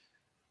period.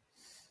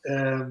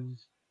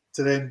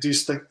 To then do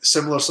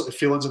similar sort of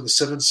feelings on the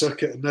Sevens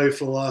circuit, and now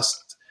for the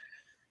last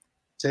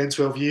 10,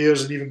 12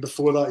 years, and even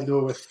before that, you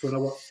know, when I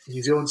worked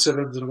New Zealand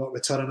Sevens and I worked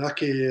with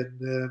Taranaki,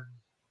 and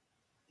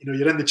you know,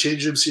 you're in the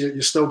change room, so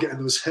you're still getting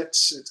those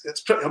hits.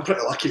 I'm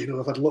pretty lucky, you know.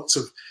 I've had lots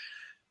of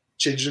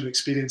change room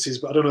experiences,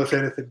 but I don't know if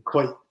anything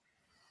quite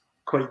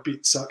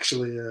beats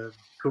actually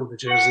pulling the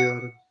jersey on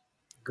and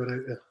going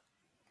out there.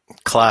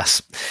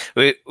 Class.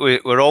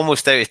 We're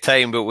almost out of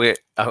time, but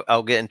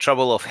I'll get in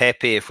trouble off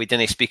Heppy if we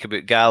didn't speak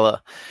about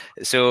Gala.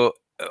 So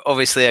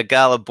obviously a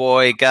Gala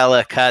boy,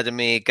 Gala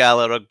Academy,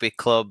 Gala Rugby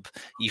Club.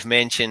 You've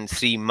mentioned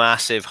 3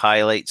 massive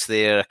highlights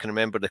there. I can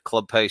remember the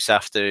clubhouse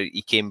after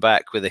you came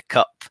back with a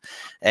cup.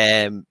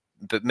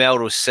 But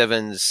Melrose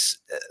Sevens,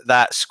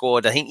 that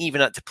squad, I think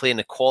even had to play in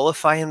the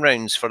qualifying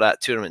rounds for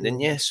that tournament,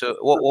 didn't you? So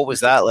what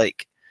was that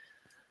like?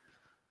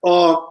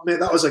 Oh,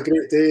 mate, that was a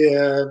great day.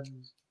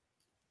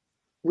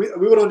 We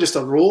were on just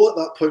a roll at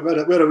that point.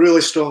 We had a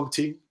really strong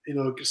team, you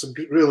know, some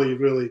really,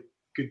 really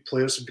good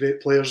players, some great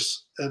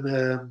players.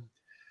 And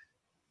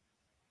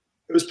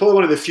it was probably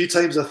one of the few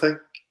times, I think,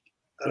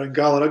 around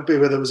Gala Rugby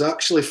where there was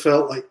actually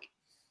felt like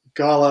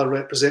Gala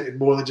represented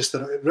more than just,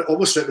 it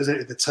almost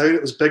represented the town.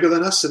 It was bigger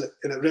than us, and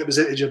it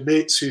represented your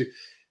mates who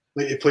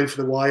might be playing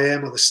for the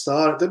YM or the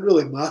Star. It didn't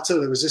really matter.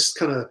 There was just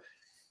kind of,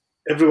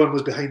 everyone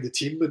was behind the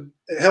team, and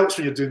it helps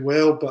when you're doing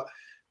well, but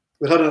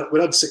we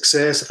had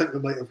success. I think we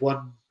might have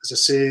won, as I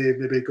say,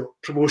 maybe got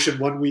promotion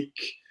 1 week,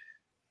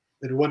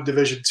 then won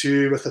Division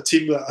 2 with a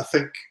team that I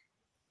think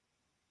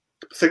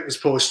was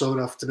probably strong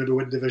enough to maybe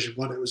win Division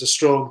 1. It was a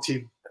strong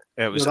team.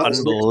 It was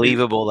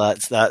unbelievable.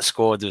 That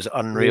squad was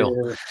unreal.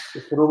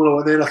 Yeah, phenomenal.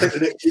 And then I think the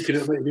next week,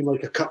 it might have been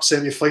like a cup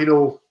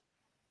semi-final.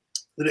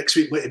 The next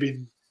week might have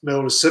been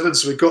Melrose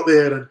Sevens. So we got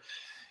there, and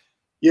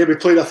yeah, we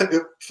played, I think,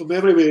 from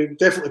memory, we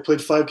definitely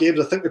played 5 games.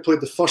 I think we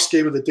played the first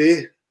game of the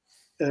day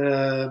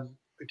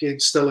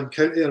against Stirling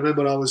County. I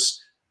remember I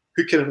was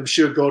hooking, and I'm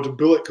sure Gordon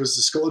Bullock was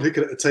the Scotland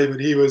hooker at the time,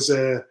 and he was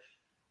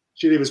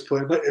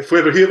playing. If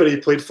whoever he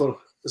played for,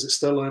 was it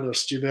Stirling or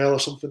Stumell or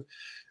something?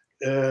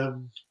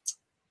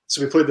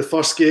 So we played the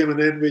first game, and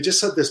then we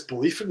just had this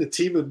belief in the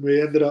team, and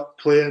we ended up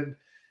playing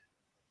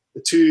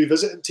the 2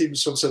 visiting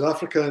teams from South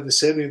Africa in the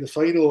semi and the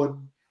final. And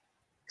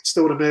I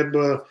still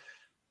remember,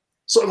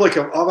 sort of like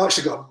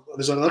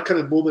there's another kind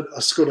of moment.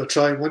 I scored a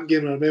try in one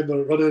game, and I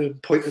remember running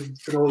and pointing,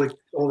 and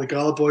all the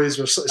Gala boys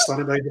were sort of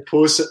standing behind the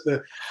post at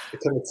the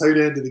kind of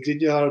town end of the green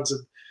yards.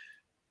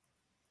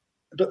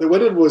 But the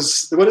winning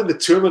the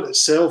tournament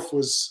itself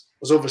was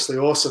obviously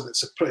awesome.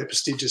 It's a pretty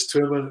prestigious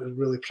tournament, and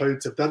really proud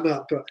to have done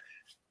that. But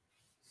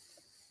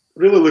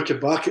really looking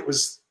back, it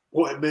was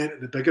what it meant in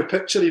the bigger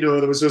picture. You know,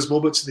 there was those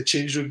moments in the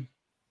change room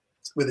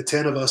with the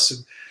 10 of us, and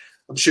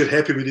I'm sure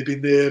Heppy would have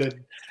been there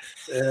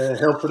and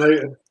helping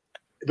out.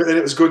 But then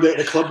it was going down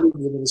to the club room,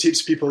 and there was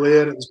heaps of people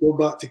there, and it was going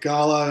back to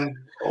Gala, and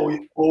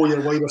all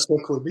your wider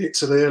circle of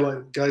mates are there,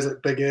 like guys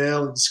like Big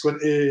L and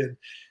Squinty, and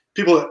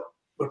people that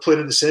were playing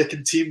in the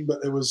second team.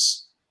 But there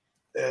was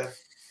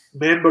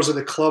members of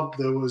the club.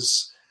 There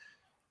was,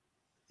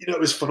 you know,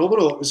 it was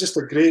phenomenal. It was just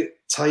a great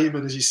time,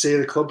 and as you say,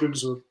 the club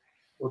rooms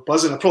were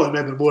buzzing. I probably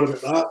remember more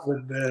about that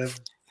than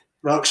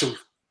the actual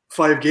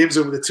 5 games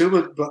over the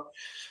tournament. But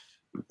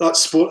that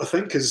sport, I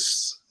think,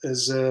 is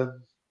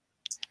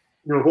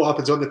you know, what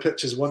happens on the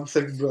pitch is one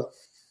thing, but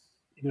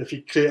you know, if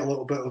you create a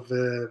little bit of,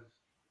 I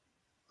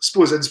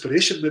suppose,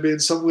 inspiration maybe in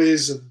some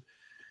ways, and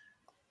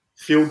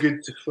feel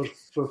good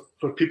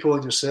for people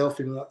and yourself,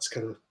 you know, that's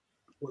kind of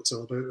what it's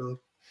all about, really.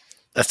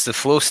 That's the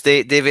flow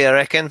state, Davey, I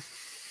reckon.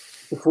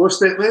 The flow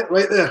state, mate,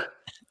 right there.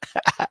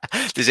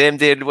 Does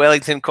MD in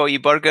Wellington call you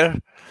Burger?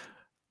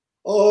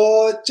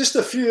 Oh, just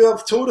a few.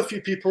 I've told a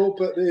few people,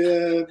 but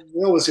they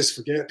always just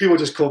forget. People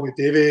just call me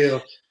Davey, or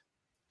a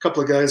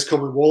couple of guys call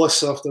me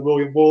Wallace after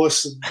William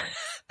Wallace. And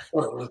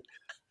I don't know.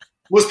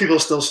 Most people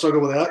still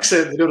struggle with the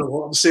accent. They don't know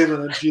what I'm saying.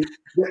 And if you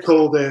get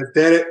called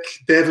Derek,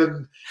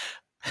 Devon,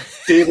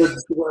 David,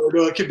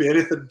 no, it could be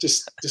anything.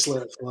 Just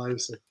let it fly.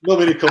 So not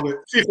many call me.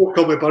 Few folk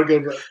call me Burger,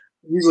 but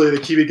usually the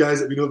Kiwi guys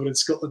that have been over in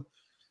Scotland.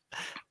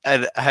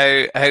 And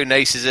how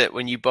nice is it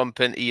when you bump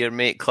into your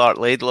mate Clark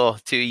Laidlaw,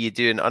 too? You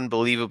doing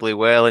unbelievably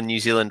well in New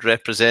Zealand,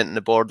 representing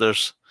the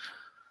borders.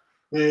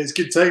 Yeah, it's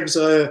good times.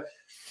 So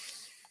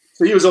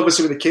he was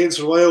obviously with the Canes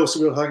for a while, so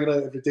we were hanging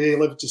out every day. He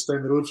lived just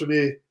down the road from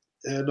me,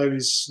 and now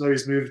he's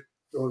moved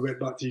I went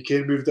back to UK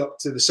and moved up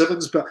to the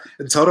Sevens, but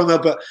in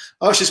Tauranga. But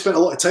I actually spent a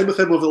lot of time with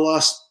him over the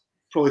last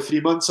probably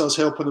 3 months. I was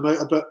helping him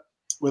out a bit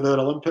with our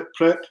Olympic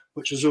prep,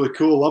 which was really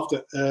cool. Loved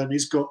it.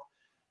 He's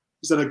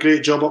done a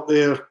great job up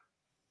there.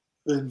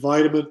 The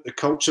environment, the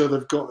culture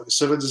they've got at the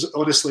Sevens is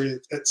honestly,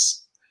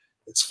 it's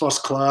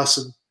first class.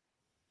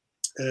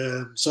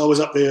 And so I was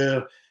up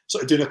there,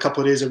 sort of doing a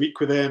couple of days a week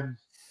with them,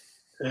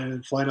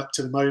 and flying up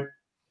to the Mount,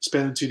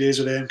 spending 2 days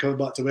with them, coming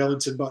back to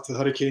Wellington, back to the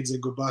Hurricanes,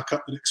 and going back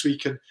up the next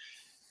week. And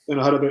then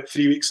I had about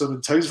 3 weeks on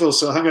in Townsville,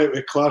 so I hung out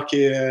with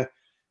Clarkie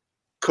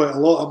quite a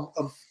lot.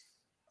 I'm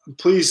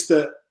pleased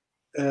that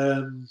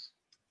I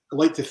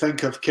like to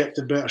think I've kept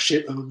in better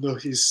shape than him. Though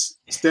he's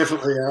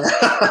definitely had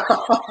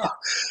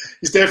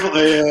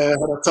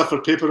a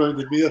tougher paper round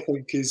than me. I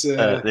think he's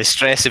the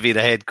stress of being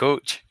the head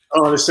coach.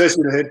 Oh, the stress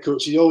of being the head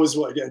coach. You always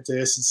want to get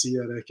into S&C.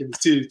 I reckon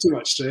it's too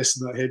much stress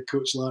in that head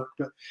coach lark.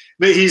 But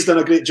mate, he's done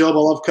a great job. I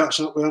love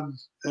catching up with him.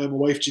 My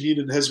wife Janine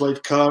and his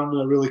wife Karen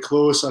are really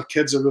close. Our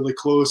kids are really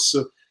close,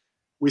 so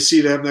we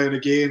see them now and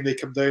again. They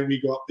come down, we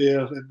go up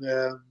there,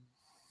 and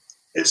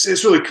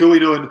it's really cool,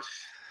 you know. And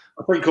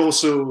I think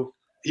also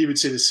he would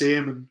say the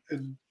same.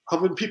 And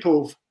having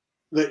people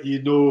that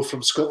you know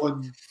from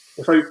Scotland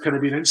without kind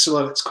of being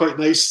insular, it's quite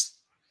nice.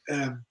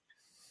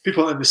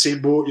 People in the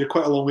same boat. You're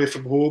quite a long way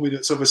from home, and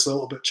it's obviously a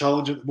little bit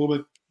challenging at the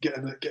moment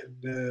getting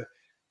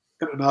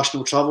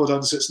international travel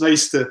done. So it's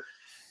nice to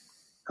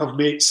have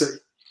mates that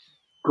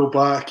go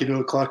back. You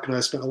know, Clark and I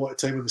spent a lot of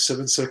time on the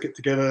Sevens circuit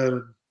together,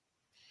 and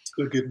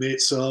we're good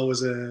mates. So I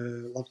always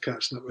love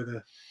catching up with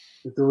the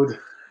Dode.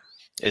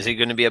 Is he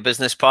going to be a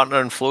business partner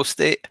in Flow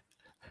State?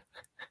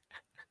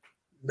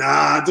 Nah,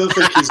 I don't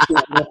think he's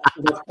got enough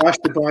cash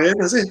to buy in,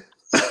 has he?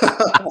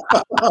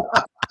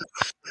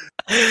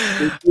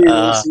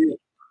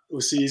 We'll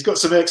see. He's got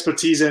some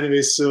expertise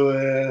anyway, so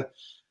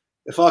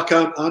if I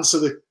can't answer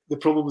the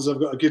problems,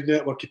 I've got a good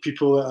network of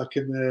people that I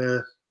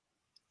can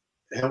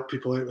help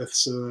people out with.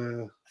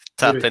 So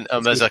tap into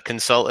him as a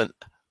consultant.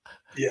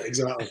 Yeah,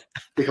 exactly.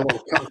 Take a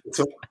little cut at the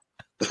top.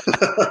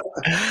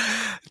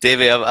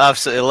 Davey, I've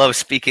absolutely loved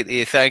speaking to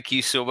you. Thank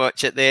you so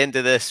much. At the end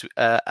of this,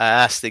 I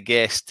asked the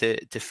guest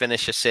to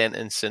finish a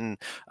sentence, and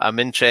I'm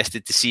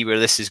interested to see where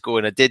this is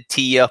going. I did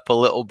tee you up a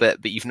little bit,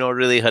 but you've not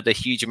really had a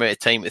huge amount of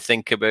time to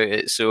think about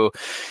it. So,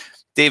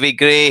 Davey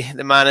Gray,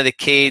 the man of the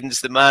Canes,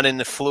 the man in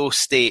the flow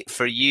state,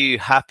 for you,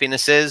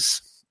 happiness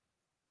is?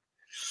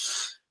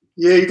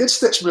 Yeah, you did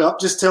stitch me up.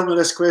 Just tell me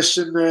this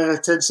question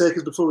 10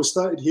 seconds before we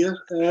started here.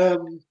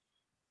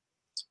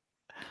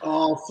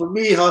 For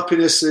me,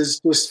 happiness is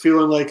just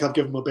feeling like I've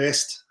given my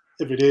best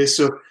every day.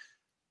 So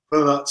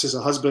whether that's as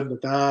a husband, a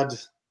dad, a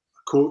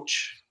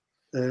coach,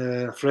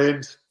 a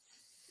friend,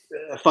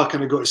 if I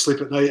kind of go to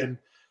sleep at night and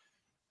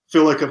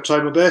feel like I've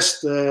tried my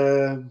best,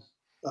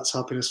 that's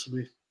happiness for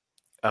me.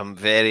 I'm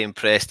very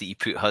impressed that you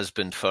put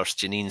husband first.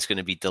 Janine's going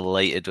to be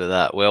delighted with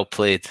that. Well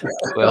played.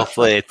 Well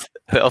played.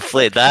 Well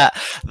played. That,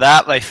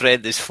 my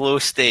friend, is flow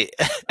state.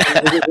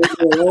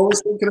 I'm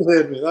always thinking of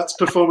it, mate. That's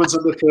performance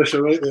under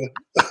pressure right there.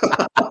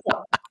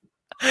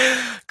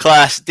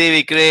 Class.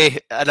 Davey Gray,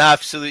 an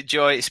absolute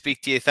joy to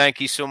speak to you.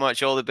 Thank you so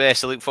much. All the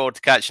best. I look forward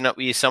to catching up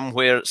with you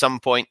somewhere at some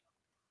point.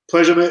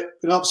 Pleasure, mate.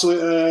 An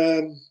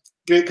absolute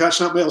great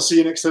catching up, mate. I'll see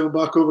you next time I'm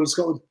back over in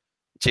Scotland.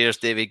 Cheers,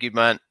 Davey. Good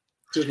man.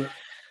 Cheers, mate.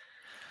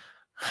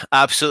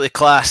 Absolutely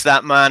class.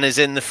 That man is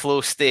in the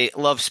flow state.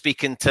 Love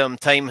speaking to him.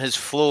 Time has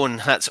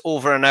flown. That's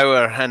over an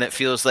hour and it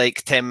feels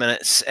like 10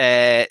 minutes.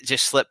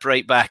 Just slipped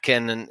right back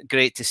in, and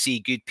great to see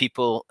good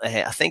people.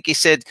 I think he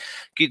said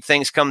good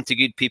things come to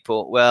good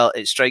people. Well,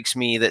 it strikes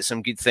me that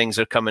some good things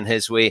are coming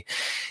his way.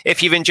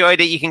 If you've enjoyed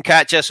it, you can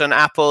catch us on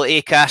Apple,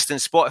 Acast and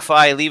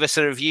Spotify. Leave us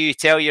a review,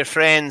 tell your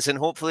friends, and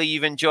hopefully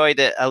you've enjoyed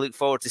it. I look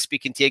forward to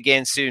speaking to you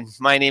again soon.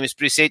 My name is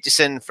Bruce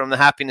Aitchison from the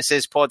Happiness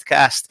Is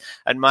podcast,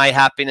 and my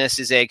happiness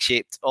is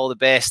egg-shaped. All the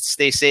best.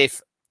 Stay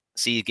safe.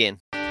 See you again.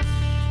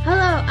 Hello,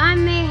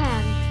 I'm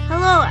Mayhem.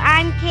 Hello,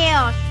 I'm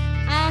Chaos.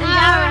 And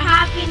our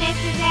happiness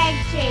is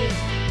egg-shaped.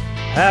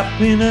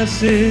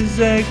 Happiness is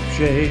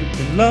egg-shaped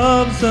and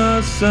love's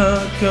a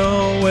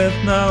circle with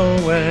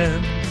no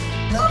end.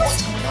 No, I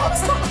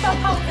was talking about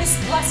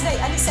Elvis last night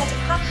and he said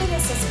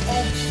happiness is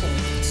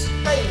egg-shaped.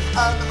 Hey,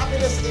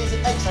 happiness is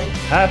egg-shaped.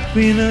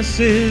 Happiness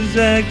is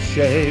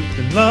egg-shaped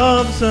and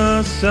love's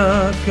a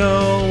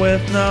circle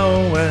with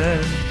no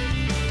end.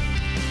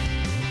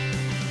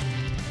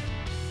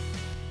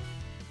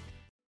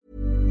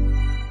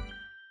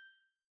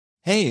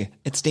 Hey,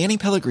 it's Danny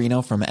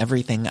Pellegrino from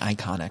Everything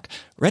Iconic.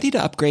 Ready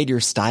to upgrade your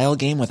style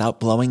game without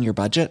blowing your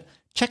budget?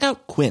 Check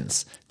out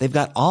Quince. They've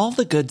got all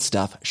the good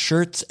stuff,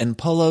 shirts and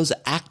polos,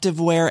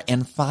 activewear,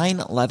 and fine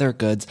leather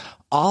goods,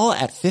 all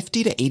at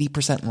 50 to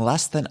 80%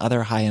 less than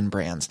other high-end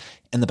brands.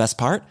 And the best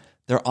part?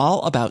 They're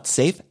all about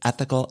safe,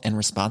 ethical, and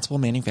responsible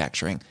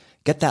manufacturing.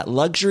 Get that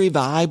luxury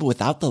vibe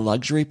without the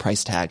luxury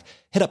price tag.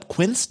 Hit up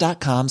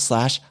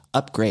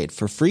quince.com/upgrade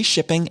for free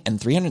shipping and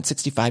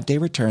 365-day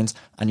returns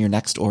on your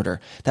next order.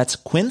 That's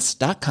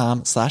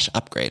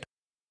quince.com/upgrade.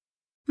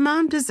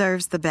 Mom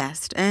deserves the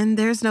best, and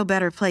there's no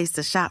better place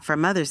to shop for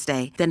Mother's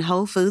Day than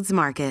Whole Foods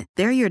Market.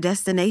 They're your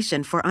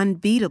destination for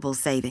unbeatable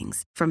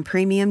savings, from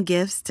premium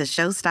gifts to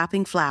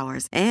show-stopping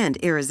flowers and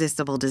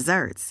irresistible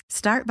desserts.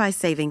 Start by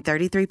saving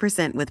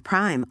 33% with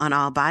Prime on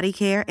all body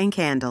care and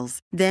candles.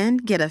 Then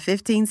get a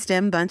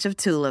 15-stem bunch of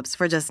tulips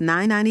for just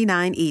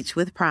 $9.99 each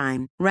with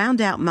Prime.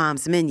 Round out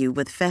Mom's menu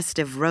with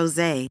festive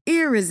rosé,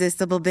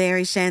 irresistible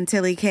berry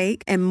chantilly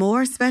cake, and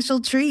more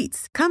special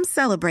treats. Come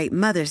celebrate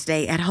Mother's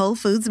Day at Whole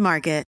Foods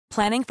Market.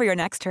 Planning for your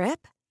next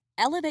trip?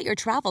 Elevate your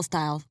travel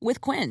style with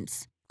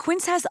Quince.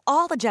 Quince has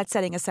all the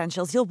jet-setting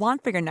essentials you'll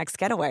want for your next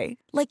getaway,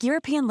 like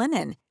European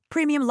linen,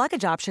 premium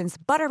luggage options,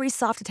 buttery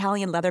soft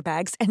Italian leather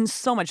bags, and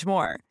so much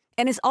more.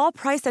 And is all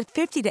priced at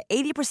 50 to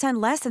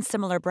 80% less than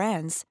similar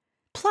brands.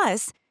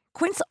 Plus,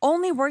 Quince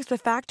only works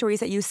with factories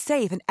that use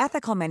safe and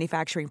ethical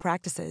manufacturing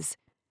practices.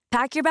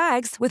 Pack your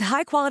bags with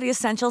high-quality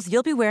essentials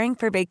you'll be wearing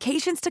for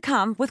vacations to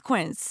come with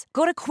Quince.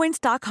 Go to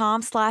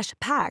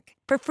quince.com/pack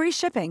for free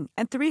shipping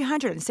and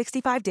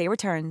 365-day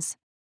returns.